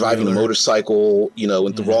 driving a motorcycle, in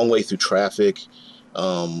the wrong way through traffic.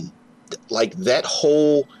 Like that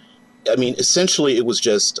whole, I mean, essentially it was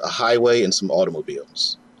just a highway and some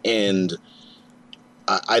automobiles. And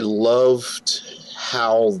I loved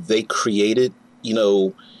how they created,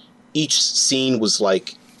 each scene was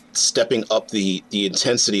like stepping up the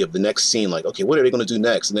intensity of the next scene. Like, okay, what are they going to do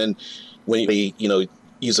next? And then when they,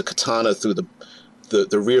 use a katana through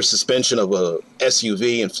the rear suspension of a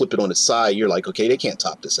SUV and flip it on its side, you're like, okay, they can't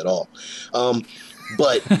top this at all.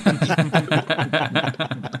 But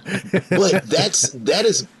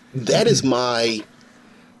that is my,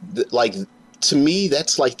 like, to me,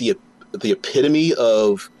 that's like the epitome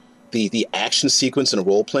of the action sequence in a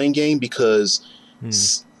role-playing game, because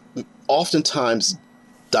oftentimes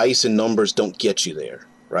dice and numbers don't get you there,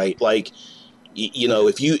 right? Like,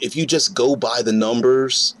 if you just go by the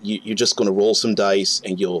numbers, you're just going to roll some dice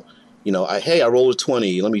and you'll, I rolled a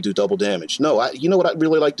 20, let me do double damage. No, you know what I'd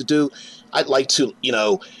really like to do? I'd like to,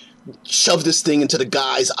 shove this thing into the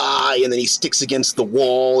guy's eye and then he sticks against the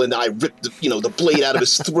wall and I rip the blade out of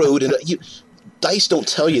his throat. And dice don't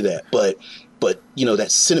tell you that, but that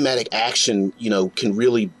cinematic action, can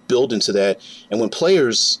really build into that. And when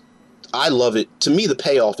players, I love it. To me, the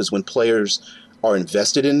payoff is when players are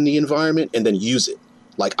invested in the environment and then use it.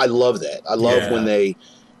 Like, I love that. I love when they,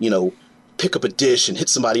 pick up a dish and hit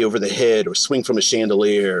somebody over the head or swing from a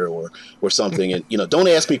chandelier or something. And, don't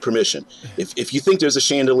ask me permission. If you think there's a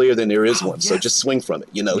chandelier, then there is one. Yes. So just swing from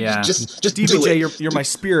it, just DBJ, do it. You're my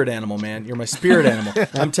spirit animal, man. You're my spirit animal.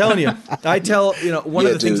 I'm telling you, one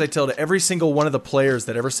of the things I tell to every single one of the players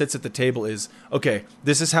that ever sits at the table is, okay,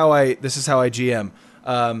 this is how I GM.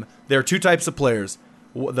 There are two types of players.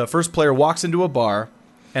 The first player walks into a bar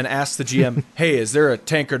and asks the GM, hey, is there a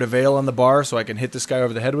tankard of ale on the bar so I can hit this guy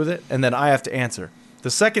over the head with it? And then I have to answer. The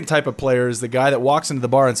second type of player is the guy that walks into the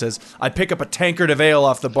bar and says, I pick up a tankard of ale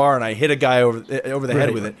off the bar and I hit a guy over the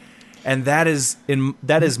head with it. And that is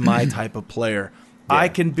my type of player. Yeah, I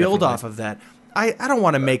can build off of that. I don't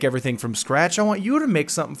want to make everything from scratch. I want you to make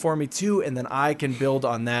something for me too, and then I can build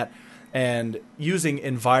on that. And using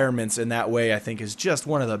environments in that way, I think, is just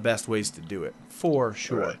one of the best ways to do it, for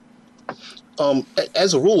sure. Right.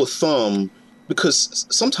 As a rule of thumb, because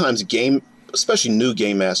sometimes especially new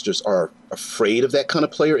game masters are afraid of that kind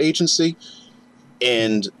of player agency,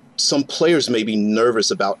 and some players may be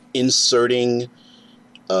nervous about inserting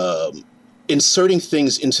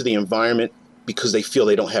things into the environment because they feel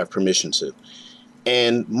they don't have permission to.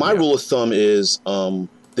 And my rule of thumb is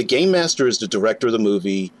the game master is the director of the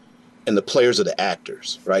movie and the players are the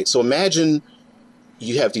actors, right? So imagine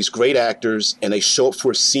you have these great actors and they show up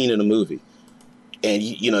for a scene in a movie. And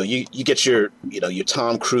you get your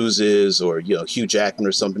Tom Cruises or Hugh Jackman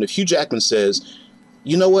or something. If Hugh Jackman says,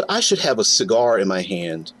 you know what, I should have a cigar in my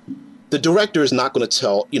hand, the director is not going to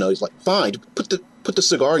tell. He's like, fine, put the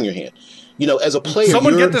cigar in your hand. As a player,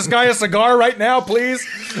 someone get this guy a cigar right now, please.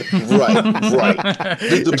 Right.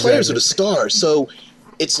 The players are the stars, so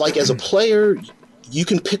it's like as a player, you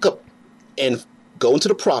can pick up and go into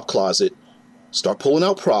the prop closet, start pulling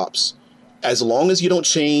out props, as long as you don't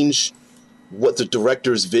change what the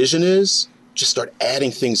director's vision is, just start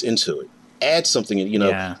adding things into it. Add something,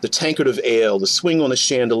 the tankard of ale, the swing on the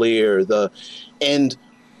chandelier, and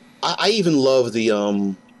I even love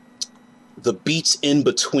the beats in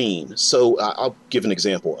between. So I'll give an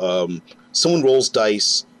example. Someone rolls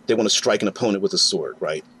dice, they want to strike an opponent with a sword,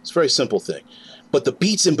 right? It's a very simple thing. But the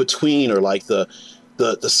beats in between are like the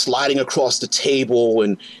sliding across the table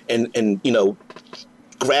and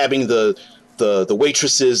grabbing the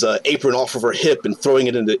waitress's apron off of her hip and throwing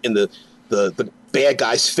it in the bad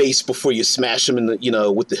guy's face before you smash him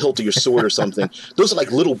with the hilt of your sword or something. Those are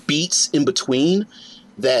like little beats in between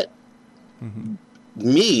that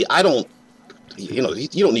I don't, you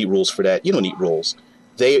don't need rules for that. You don't need rules.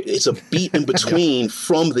 It's a beat in between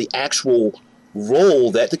from the actual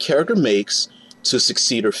roll that the character makes to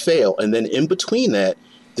succeed or fail. And then in between that,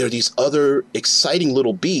 there are these other exciting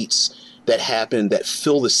little beats that happen that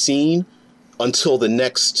fill the scene until the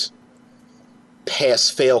next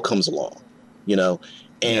pass-fail comes along,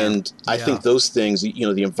 And I Yeah. think those things, you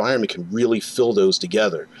know, the environment can really fill those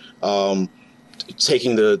together.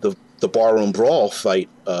 Taking the barroom brawl fight,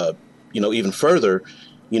 you know, even further,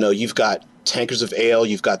 you know, you've got tankards of ale,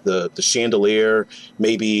 you've got the chandelier,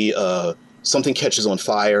 maybe something catches on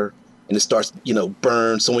fire and it starts, you know,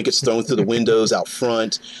 burn. Someone gets thrown through the windows out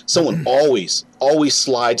front. Someone always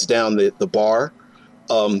slides down the bar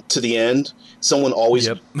to the end. Someone always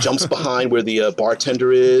jumps behind where the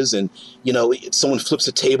bartender is, and you know, someone flips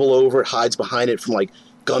a table over, hides behind it from like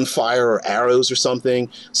gunfire or arrows or something.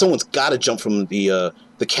 Someone's got to jump from the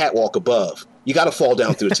catwalk above. You got to fall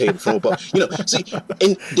down through a table from above. You know, see,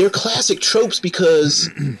 and they're classic tropes because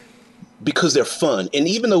they're fun. And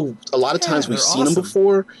even though a lot of times we've seen them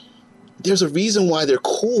before, there's a reason why they're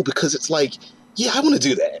cool, because it's like, yeah, I want to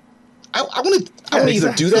do that. I want to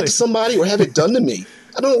either do that to somebody or have it done to me.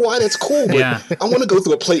 I don't know why that's cool, but I want to go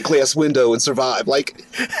through a plate glass window and survive. Like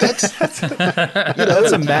that's you know,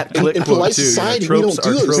 that's a Matt Plick in quote, polite too. society, You know, we don't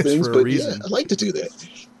do those things, for a but yeah, reason. I like to do that.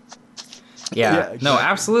 Yeah, exactly. no,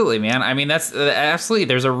 absolutely, man. I mean, that's absolutely.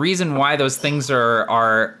 There's a reason why those things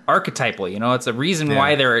are archetypal. You know, it's a reason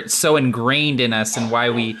why they're so ingrained in us, and why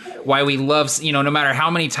we love. You know, no matter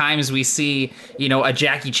how many times we see, you know, a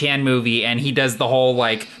Jackie Chan movie, and he does the whole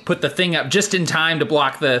like put the thing up just in time to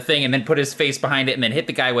block the thing, and then put his face behind it, and then hit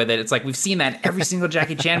the guy with it. It's like we've seen that in every single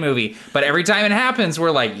Jackie Chan movie, but every time it happens,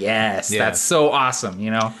 we're like, yes, that's so awesome.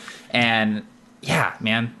 You know, and yeah,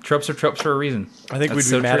 man, tropes are tropes for a reason. I think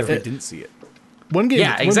That's we'd be mad true. if we didn't see it. One game.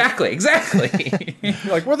 Yeah, exactly.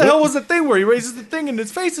 Like, where the hell was the thing where he raises the thing in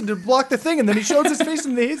his face and to block the thing, and then he shows his face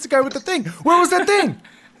and he hits the guy with the thing? Where was that thing?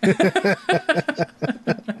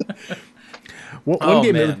 One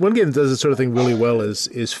game. man. One game that does this sort of thing really well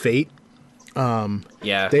is Fate.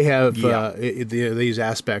 Yeah, They have these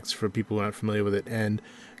aspects for people who aren't familiar with it, and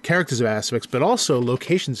characters have aspects, but also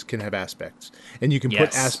locations can have aspects, and you can put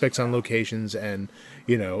Yes. aspects on locations, and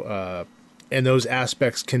you know, and those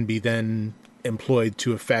aspects can be then employed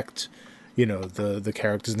to affect, you know, the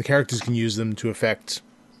characters, and the characters can use them to affect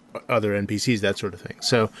other NPCs, that sort of thing.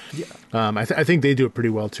 So, I think they do it pretty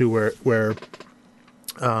well too, where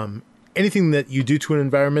anything that you do to an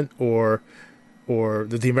environment or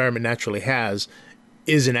that the environment naturally has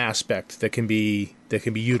is an aspect that can be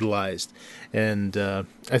utilized. And I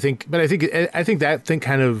think that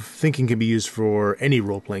kind of thinking can be used for any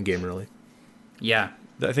role playing game, really. yeah.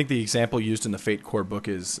 I think the example used in the Fate core book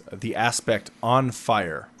is the aspect on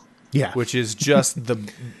fire. Yeah, Which is just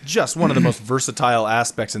one of the most versatile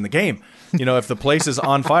aspects in the game. You know, if the place is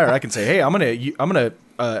on fire, I can say, "Hey, I'm gonna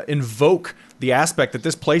invoke the aspect that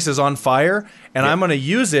this place is on fire, and I'm gonna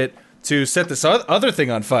use it to set this other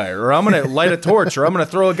thing on fire, or I'm gonna light a torch, or I'm gonna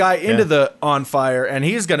throw a guy into the on fire, and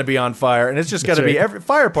he's gonna be on fire, and it's just gonna be every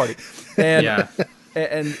fire party." And Yeah.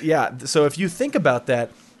 and yeah, so if you think about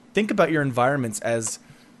that, think about your environments as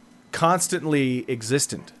constantly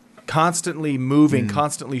existent, constantly moving,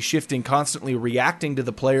 constantly shifting, constantly reacting to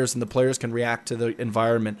the players, and the players can react to the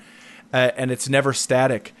environment, and it's never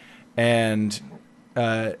static. And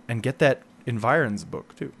get that environs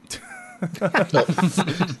book too.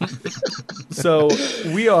 So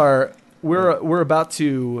we're about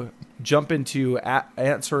to jump into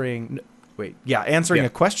answering a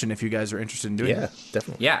question if you guys are interested in doing that.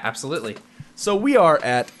 Definitely. Yeah, absolutely. So we are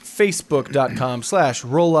at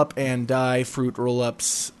facebook.com/rollup-and-die fruit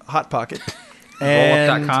rollups hot pocket.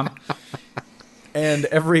 And Rollup.com. And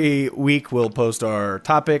every week we'll post our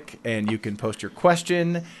topic, and you can post your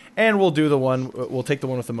question, and we'll take the one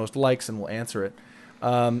with the most likes, and we'll answer it.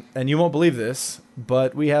 And you won't believe this,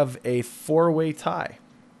 but we have a 4-way tie.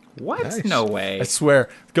 What? Nice. No way. I swear.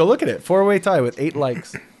 Go look at it. 4-way tie with 8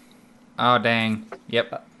 likes. Oh, dang.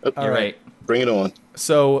 Yep. You're right. Bring it on.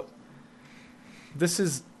 So this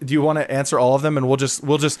is. Do you want to answer all of them? And we'll just.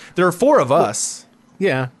 There are 4 of us.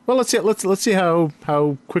 Yeah. Well, let's see how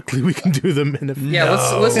quickly we can do them. And if, Yeah,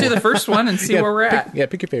 let's do the first one and see where we're at.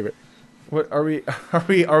 pick your favorite. What are we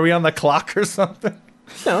on the clock or something?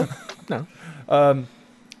 No.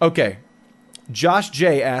 Okay. Josh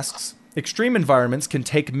J asks, extreme environments can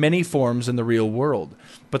take many forms in the real world,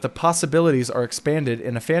 but the possibilities are expanded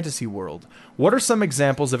in a fantasy world. What are some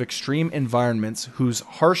examples of extreme environments whose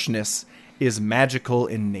harshness is magical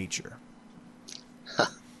in nature?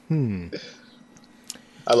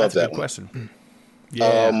 I love That's a that good one. question.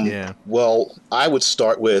 Yeah. Yeah. Well, I would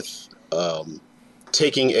start with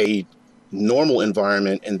taking a normal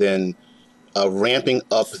environment and then ramping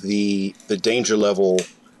up the danger level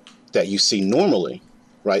that you see normally,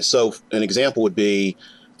 right? So an example would be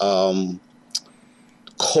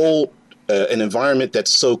cold, an environment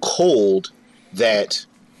that's so cold that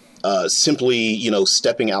simply,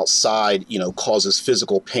 stepping outside, causes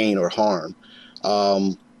physical pain or harm.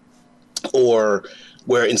 Or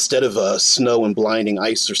where instead of snow and blinding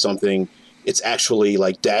ice or something, it's actually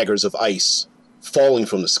like daggers of ice falling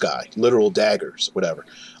from the sky, literal daggers, whatever.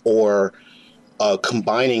 Or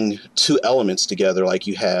combining two elements together, like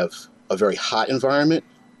you have a very hot environment,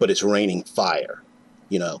 but it's raining fire.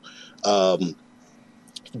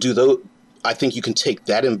 I think you can take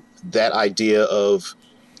that idea of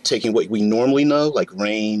taking what we normally know, like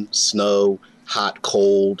rain, snow, hot,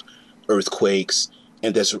 cold, earthquakes,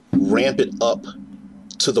 and just ramp it up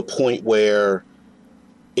to the point where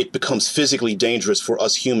it becomes physically dangerous for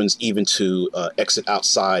us humans even to exit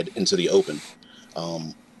outside into the open,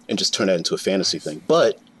 and just turn that into a fantasy thing.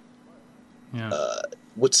 But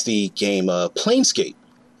what's the game? Planescape.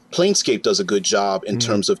 Planescape does a good job in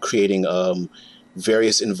terms of creating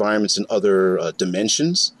various environments in other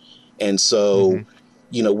dimensions. And so,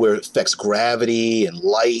 where it affects gravity and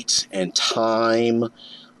light and time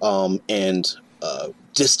and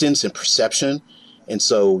distance and perception. And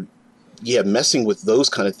so, messing with those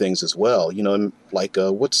kind of things as well. And like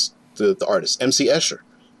what's the artist? MC Escher.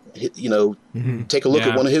 Take a look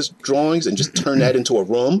at one of his drawings and just turn that into a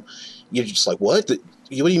room. You're just like, what?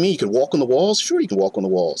 What do you mean? You can walk on the walls? Sure, you can walk on the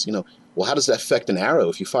walls. Well, how does that affect an arrow?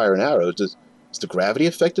 If you fire an arrow, is the gravity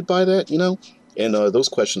affected by that? And those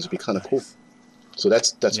questions would be kind of cool. So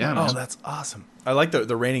that's that's awesome. I like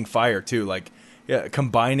the raining fire too. Like,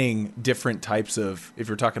 combining different types of, if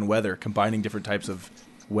you're talking weather, combining different types of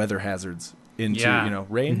weather hazards into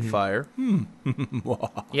rain, fire.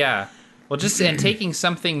 Yeah. Well, and taking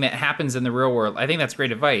something that happens in the real world, I think that's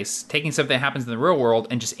great advice. Taking something that happens in the real world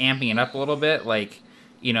and just amping it up a little bit, like,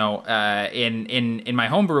 in my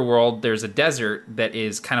homebrew world, there's a desert that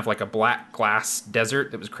is kind of like a black glass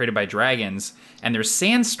desert that was created by dragons, and there's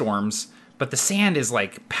sandstorms, but the sand is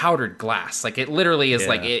like powdered glass. Like, it literally is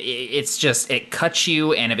like, it's just, it cuts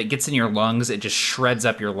you, and if it gets in your lungs, it just shreds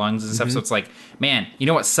up your lungs and stuff. So it's like, man, you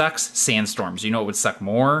know what sucks? Sandstorms. You know what would suck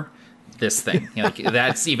more? This thing.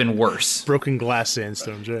 That's even worse. Broken glass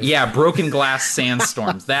sandstorms, right? Yeah, broken glass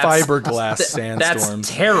sandstorms. That's fiberglass sandstorms.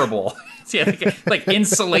 That's terrible. Yeah, like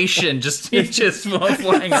insulation just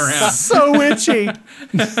flying around. So itchy.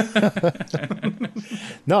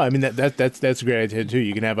 No, I mean that's a great idea too.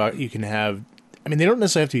 You can have. I mean, they don't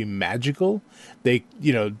necessarily have to be magical. They,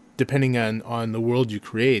 depending on the world you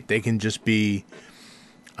create, they can just be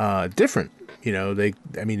different.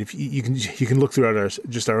 If you can look throughout our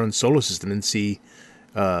own solar system and see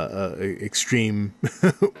extreme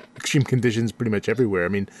conditions pretty much everywhere. I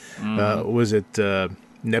mean, was it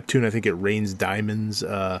Neptune? I think it rains diamonds.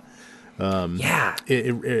 On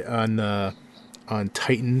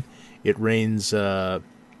Titan, it rains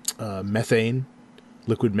methane,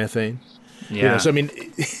 liquid methane. Yeah. So I mean,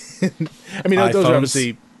 those are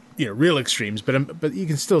obviously real extremes, but you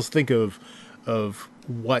can still think of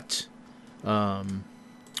what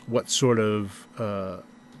sort of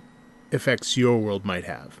effects your world might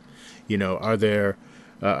have. Are there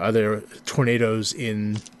tornadoes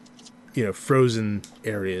in frozen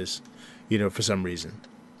areas, for some reason?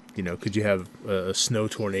 Could you have a snow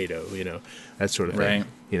tornado? That sort of thing.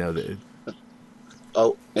 Right.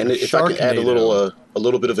 And if I could add a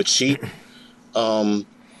little bit of a cheat,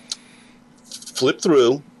 flip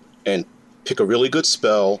through and pick a really good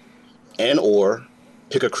spell, or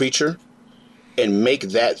pick a creature and make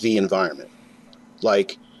that the environment.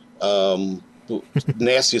 Like,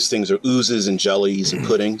 nastiest things are oozes and jellies and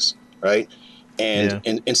puddings, right?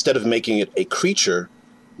 And instead of making it a creature,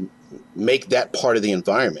 make that part of the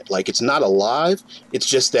environment. Like, it's not alive. It's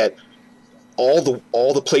just that all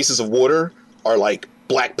the places of water are like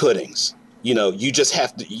black puddings. You just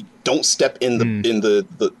have to, you don't step in the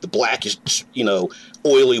blackish,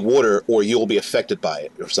 oily water, or you'll be affected by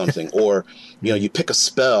it or something. Or, you pick a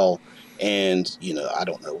spell and, I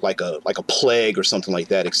don't know, like a plague or something like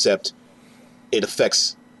that, except it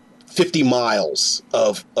affects 50 miles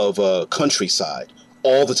of countryside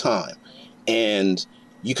all the time. And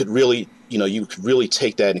you could really,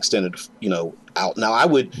 take that and extend it, out. Now, I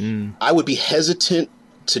would be hesitant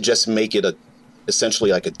to just make it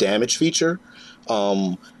essentially like a damage feature.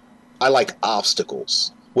 I like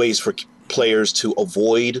obstacles, ways for players to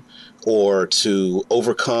avoid or to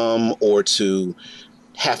overcome or to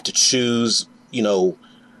have to choose,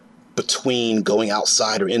 between going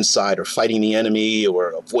outside or inside or fighting the enemy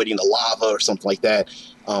or avoiding the lava or something like that.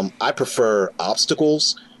 I prefer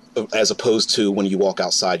obstacles as opposed to when you walk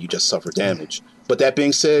outside, you just suffer damage. But that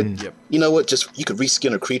being said, you know what? Just you could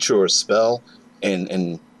reskin a creature or a spell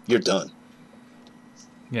and you're done.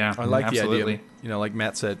 Yeah, I like the absolutely. idea. You know, like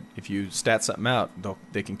Matt said, if you stat something out,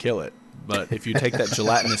 they can kill it. But if you take that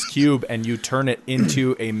gelatinous cube and you turn it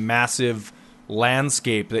into a massive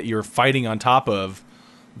landscape that you're fighting on top of,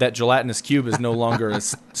 that gelatinous cube is no longer a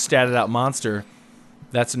statted out monster.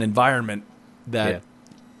 That's an environment that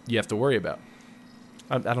you have to worry about.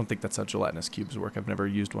 I don't think that's how gelatinous cubes work. I've never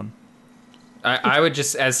used one. I would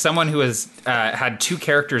just, as someone who has had 2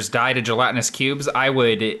 characters die to gelatinous cubes, I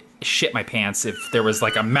would shit my pants if there was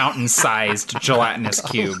like a mountain-sized gelatinous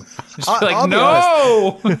cube. Just be like, I'll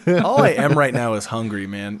be no! All I am right now is hungry,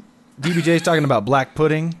 man. DBJ's talking about black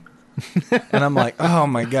pudding, and I'm like, oh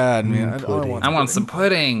my god, man, Pudding. I want some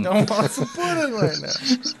pudding. I want some pudding right now.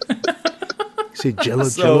 See,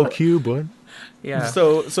 Jello cube, what? Yeah.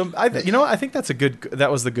 So I think that's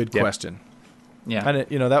that was the good question. Yeah.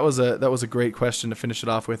 And that was a great question to finish it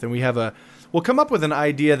off with. And we'll come up with an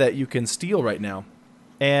idea that you can steal right now.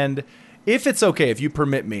 And if it's okay, if you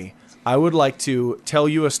permit me, I would like to tell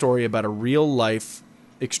you a story about a real life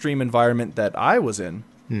extreme environment that I was in.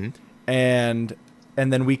 Mm-hmm. And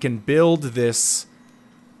then we can build this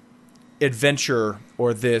adventure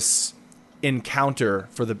or this encounter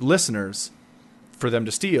for the listeners for them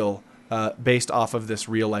to steal based off of this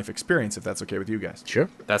real life experience, if that's okay with you guys. Sure.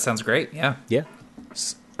 That sounds great. Yeah. Yeah.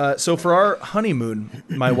 So for our honeymoon,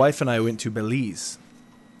 my wife and I went to Belize,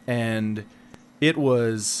 and it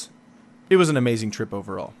was an amazing trip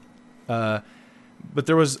overall. But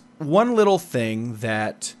there was one little thing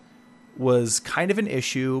that was kind of an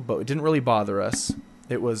issue, but it didn't really bother us.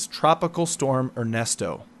 It was Tropical Storm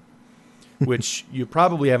Ernesto, which you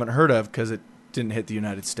probably haven't heard of because it didn't hit the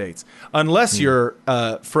United States. Unless you're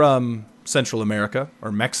from Central America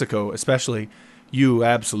or Mexico especially, you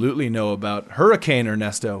absolutely know about Hurricane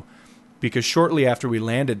Ernesto, because shortly after we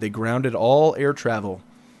landed, they grounded all air travel,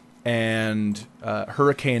 and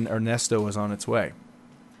Hurricane Ernesto was on its way.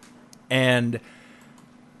 And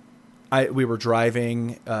we were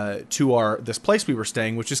driving to this place we were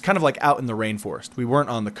staying, which is kind of like out in the rainforest. We weren't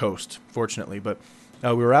on the coast, fortunately, but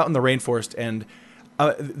we were out in the rainforest, and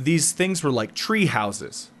these things were like tree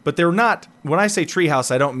houses, but they're not. When I say tree house,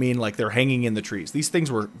 I don't mean like they're hanging in the trees. These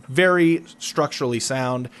things were very structurally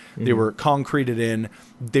sound. Mm-hmm. They were concreted in.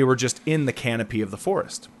 They were just in the canopy of the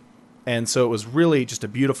forest. And so it was really just a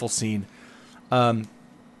beautiful scene. And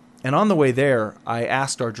on the way there, I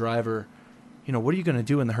asked our driver, what are you going to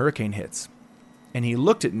do when the hurricane hits? And he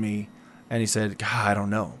looked at me and he said, God, I don't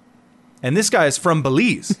know. And this guy is from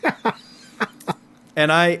Belize. And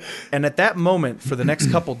at that moment, for the next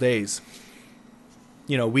couple days,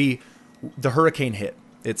 the hurricane hit.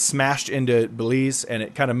 It smashed into Belize, and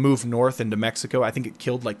it kind of moved north into Mexico. I think it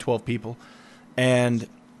killed like 12 people. And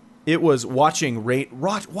it was watching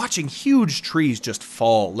huge trees just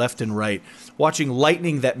fall left and right, watching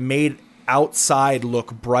lightning that made outside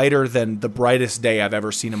look brighter than the brightest day I've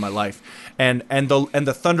ever seen in my life. And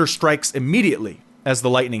the thunder strikes immediately as the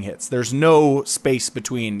lightning hits. There's no space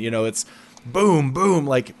between, it's boom, boom,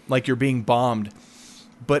 like you're being bombed.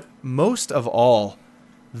 But most of all,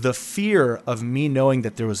 the fear of me knowing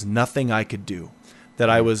that there was nothing I could do, that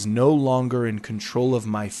I was no longer in control of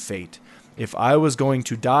my fate. If I was going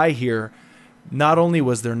to die here, not only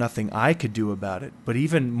was there nothing I could do about it, but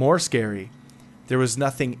even more scary, there was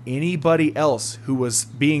nothing anybody else who was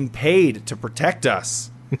being paid to protect us.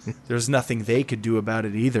 There's nothing they could do about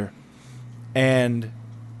it either. And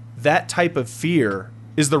that type of fear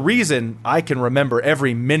is the reason I can remember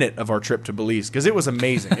every minute of our trip to Belize, because it was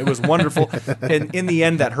amazing. It was wonderful. And in the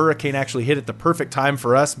end, that hurricane actually hit at the perfect time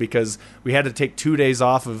for us, because we had to take 2 days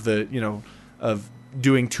off of of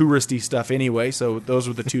doing touristy stuff anyway. So those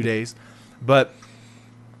were the 2 days. But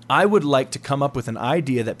I would like to come up with an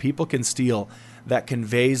idea that people can steal that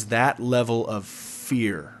conveys that level of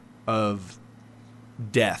fear, of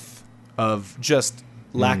death, of just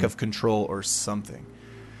lack of control or something.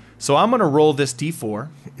 So I'm going to roll this D4,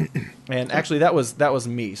 and actually that was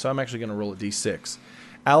me. So I'm actually going to roll a D6.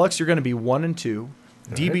 Alex, you're going to be 1 and 2.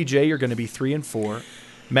 All DBJ, right. You're going to be 3 and 4.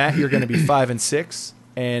 Matt, you're going to be 5 and 6.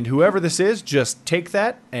 And whoever this is, just take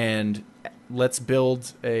that and let's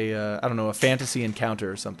build a fantasy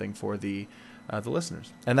encounter or something for the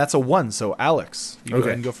listeners. And that's a 1. So Alex, you go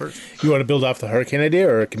ahead and go first. You want to build off the hurricane idea,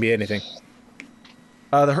 or it can be anything?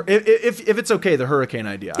 If it's okay, the hurricane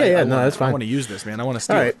idea. That's fine. I want to use this, man. I want to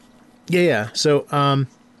steal it. Yeah. So, all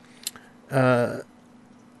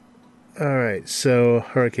right. So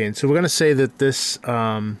hurricane. So we're gonna say that this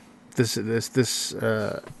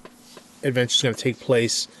adventure is gonna take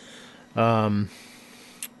place on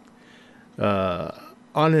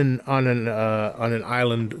an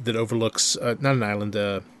island that overlooks not an island,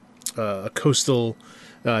 a coastal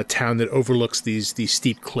town that overlooks these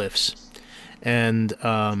steep cliffs, and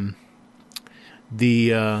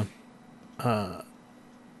the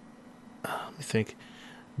let me think,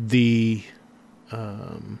 they've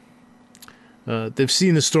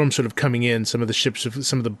seen the storm sort of coming in. Some of the ships,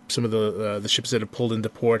 the ships that have pulled into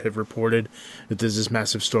port have reported that there's this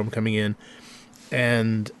massive storm coming in,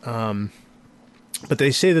 and but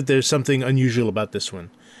they say that there's something unusual about this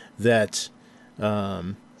one, that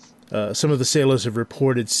some of the sailors have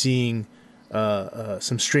reported seeing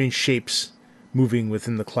some strange shapes moving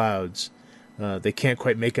within the clouds. They can't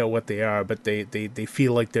quite make out what they are, but they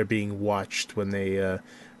feel like they're being watched when they go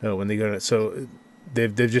to. So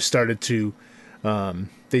they've just started to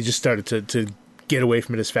to get away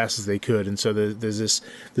from it as fast as they could, and so there's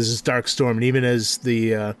this dark storm, and even as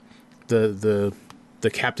the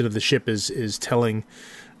captain of the ship is telling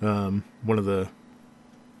one of the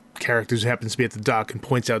characters who happens to be at the dock and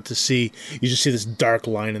points out to sea, you just see this dark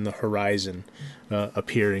line in the horizon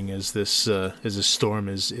appearing as this storm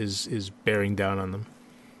is bearing down on them.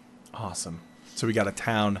 Awesome. So we got a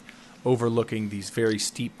town overlooking these very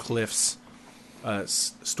steep cliffs,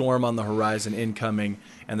 storm on the horizon incoming,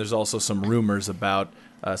 and there's also some rumors about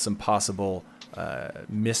some possible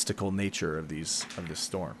mystical nature of this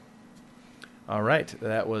storm. All right,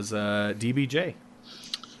 that was DBJ.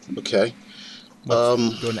 Okay. Go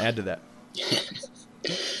ahead and add to that.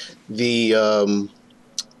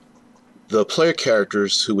 The player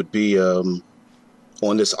characters who would be on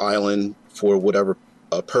this island for whatever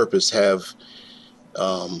purpose have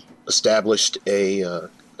established a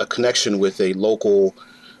connection with a local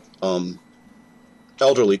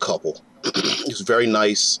elderly couple. It's very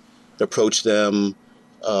nice. Approached them,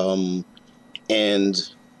 and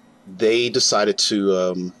they decided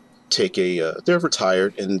to take they're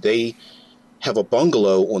retired, and they have a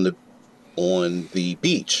bungalow on the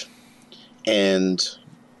beach. And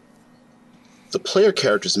the player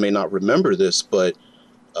characters may not remember this, but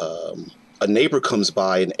a neighbor comes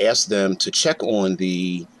by and asks them to check on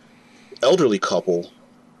the elderly couple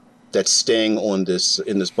that's staying in this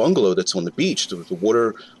bungalow that's on the beach. The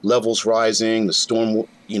water level's rising, the storm,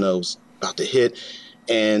 is about to hit,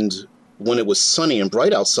 and when it was sunny and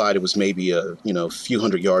bright outside, it was maybe a few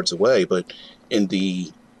hundred yards away. But in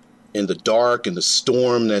the dark and the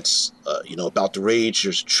storm that's about to rage,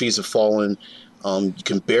 there's trees have fallen. You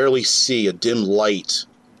can barely see a dim light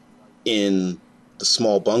in the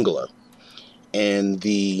small bungalow, and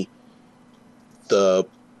the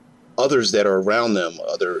others that are around them,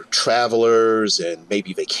 other travelers and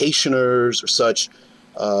maybe vacationers or such,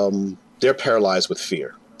 they're paralyzed with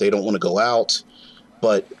fear. They don't want to go out,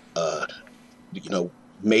 but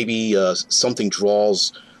maybe something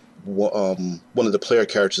draws one of the player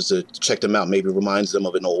characters to check them out. Maybe reminds them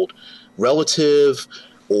of an old relative,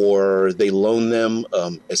 or they loan them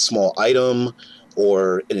a small item,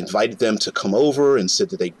 or it invited them to come over and said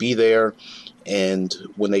that they'd be there. And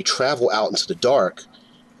when they travel out into the dark,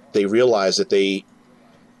 they realize that they,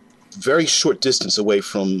 very short distance away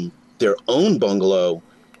from their own bungalow,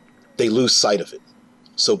 they lose sight of it.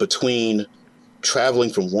 So between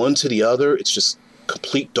traveling from one to the other, it's just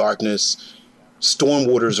complete darkness. Storm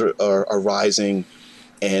waters are rising,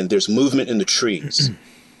 and there's movement in the trees,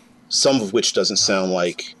 some of which doesn't sound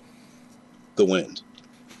like the wind.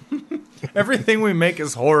 Everything we make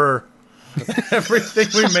is horror. Everything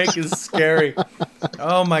we make is scary.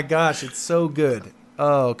 Oh my gosh, it's so good.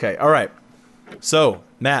 Oh, okay. All right. So,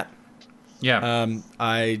 Matt. Yeah.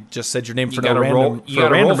 I just said your name for You no gotta roll- random, you for a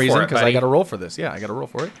gotta roll random for reason, it, because I buddy. got to roll for this. Yeah, I got to roll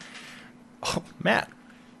for it. Oh, Matt,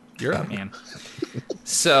 you're up. Man.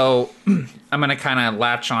 So I'm going to kind of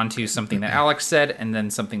latch on to something that Alex said, and then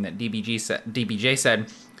something that DBJ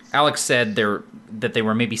said. Alex said that they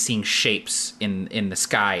were maybe seeing shapes in the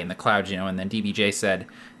sky, in the clouds, and then DBJ said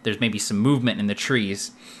there's maybe some movement in the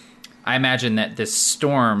trees. I imagine that this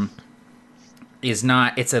storm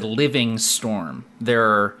it's a living storm. There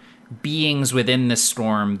are beings within this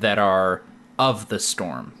storm that are of the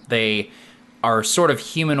storm. They are sort of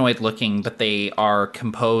humanoid looking, but they are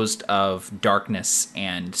composed of darkness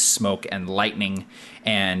and smoke and lightning.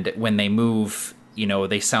 And when they move,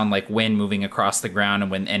 they sound like wind moving across the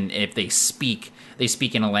ground. And if they speak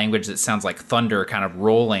in a language that sounds like thunder kind of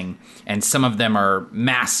rolling. And some of them are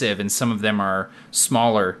massive and some of them are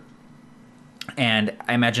smaller. And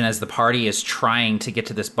I imagine as the party is trying to get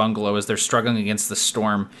to this bungalow, as they're struggling against the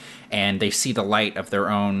storm, and they see the light of their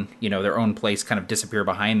own place kind of disappear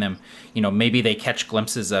behind them, maybe they catch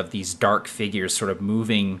glimpses of these dark figures sort of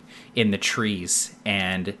moving in the trees,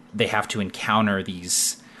 and they have to encounter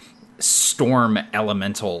these storm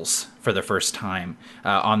elementals for the first time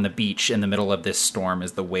on the beach in the middle of this storm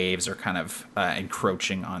as the waves are kind of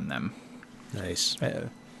encroaching on them. Nice.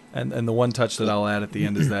 And the one touch that I'll add at the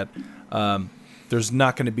end is that there's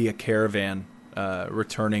not going to be a caravan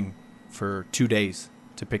returning for 2 days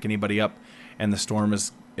to pick anybody up, and the storm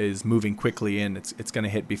is moving quickly in. It's going to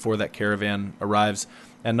hit before that caravan arrives,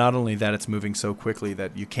 and not only that, it's moving so quickly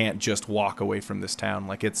that you can't just walk away from this town.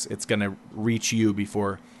 Like it's going to reach you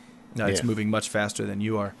before it's moving much faster than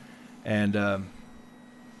you are, and I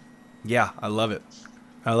love it.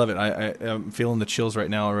 I love it. I'm feeling the chills right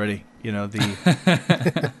now already. You know,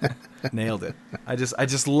 nailed it. I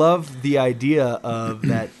just love the idea of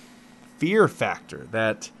that fear factor,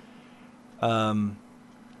 that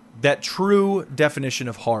true definition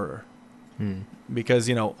of horror. Because,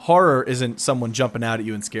 you know, horror isn't someone jumping out at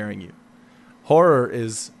you and scaring you. Horror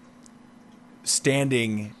is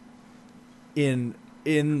standing in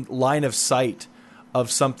line of sight of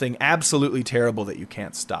something absolutely terrible that you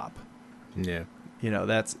can't stop. Yeah. You know,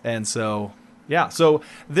 so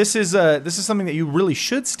this is something that you really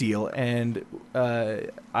should steal, and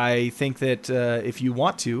I think that if you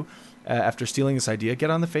want to, after stealing this idea,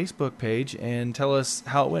 get on the Facebook page and tell us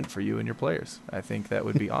how it went for you and your players. I think that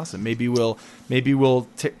would be awesome. Maybe we'll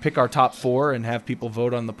pick our top 4 and have people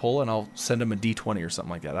vote on the poll, and I'll send them a D20 or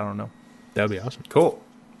something like that. I don't know. That would be awesome. Cool.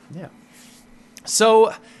 Yeah.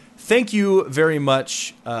 So thank you very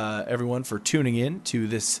much, everyone, for tuning in to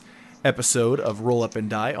this episode of Roll Up and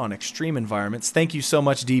Die on Extreme Environments. Thank you so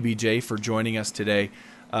much, DBJ, for joining us today.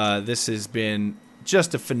 This has been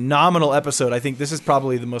just a phenomenal episode. I think this is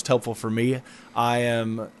probably the most helpful for me. I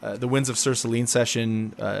am the Winds of Sir Celine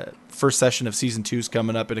session, first session of season 2 is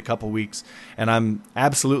coming up in a couple weeks, and I'm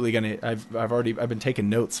absolutely gonna. I've been taking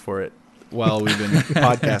notes for it while we've been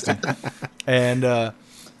podcasting, and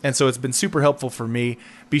so it's been super helpful for me.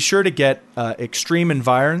 Be sure to get Extreme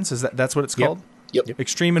Environs. That's what it's called? Yep.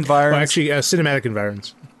 Extreme Environs. Well, actually, Cinematic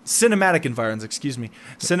Environs. Cinematic Environs, excuse me.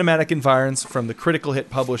 Cinematic Environs from the Critical Hit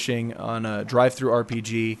Publishing on Drive-Thru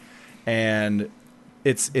RPG, and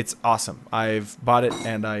it's awesome. I've bought it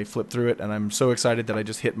and I flipped through it, and I'm so excited that I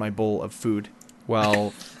just hit my bowl of food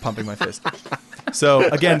while pumping my fist. So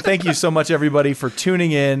again, thank you so much, everybody, for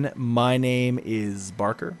tuning in. My name is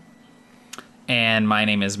Barker. And my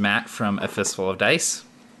name is Matt from A Fistful of Dice.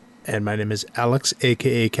 And my name is Alex,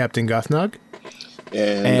 a.k.a. Captain Gothnog.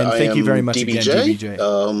 And thank you very much DBJ. again,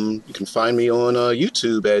 DBJ. You can find me on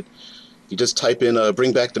YouTube you just type in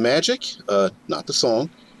Bring Back the Magic, not the song.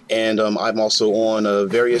 And I'm also on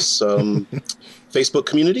various Facebook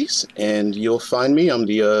communities, and you'll find me. I'm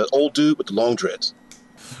the old dude with the long dreads.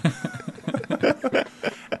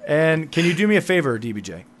 And can you do me a favor,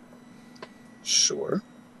 DBJ? Sure.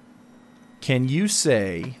 Can you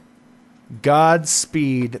say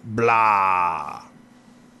Godspeed, blah?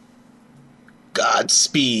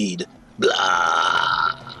 Godspeed,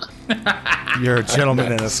 blah. You're a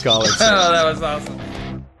gentleman and a scholar. Oh, that was awesome.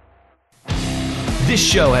 This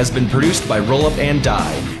show has been produced by Roll Up and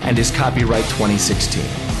Die and is copyright 2016.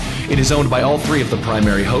 It is owned by all 3 of the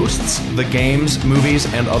primary hosts. The games, movies,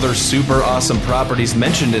 and other super awesome properties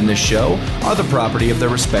mentioned in this show are the property of their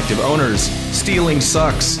respective owners. Stealing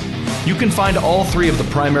sucks. You can find all 3 of the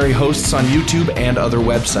primary hosts on YouTube and other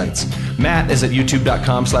websites. Matt is at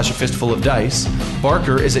youtube.com/afistfulofdice.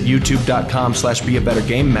 Barker is at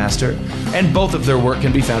youtube.com/beabettergamemaster. And both of their work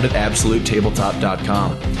can be found at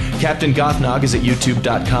absolutetabletop.com. Captain Gothnog is at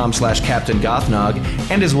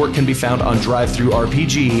youtube.com/CaptainGothnog, and his work can be found on Drive-Thru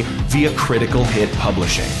RPG via Critical Hit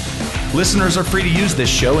Publishing. Listeners are free to use this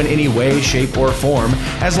show in any way, shape, or form,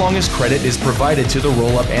 as long as credit is provided to the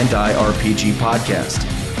Roll Up and Die RPG podcast.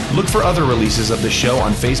 Look for other releases of the show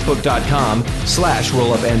on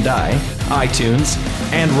Facebook.com/RollUpAndDie, iTunes,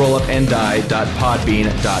 and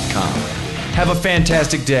RollUpAndDie.podbean.com. Have a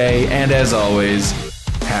fantastic day, and as always,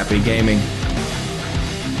 happy gaming.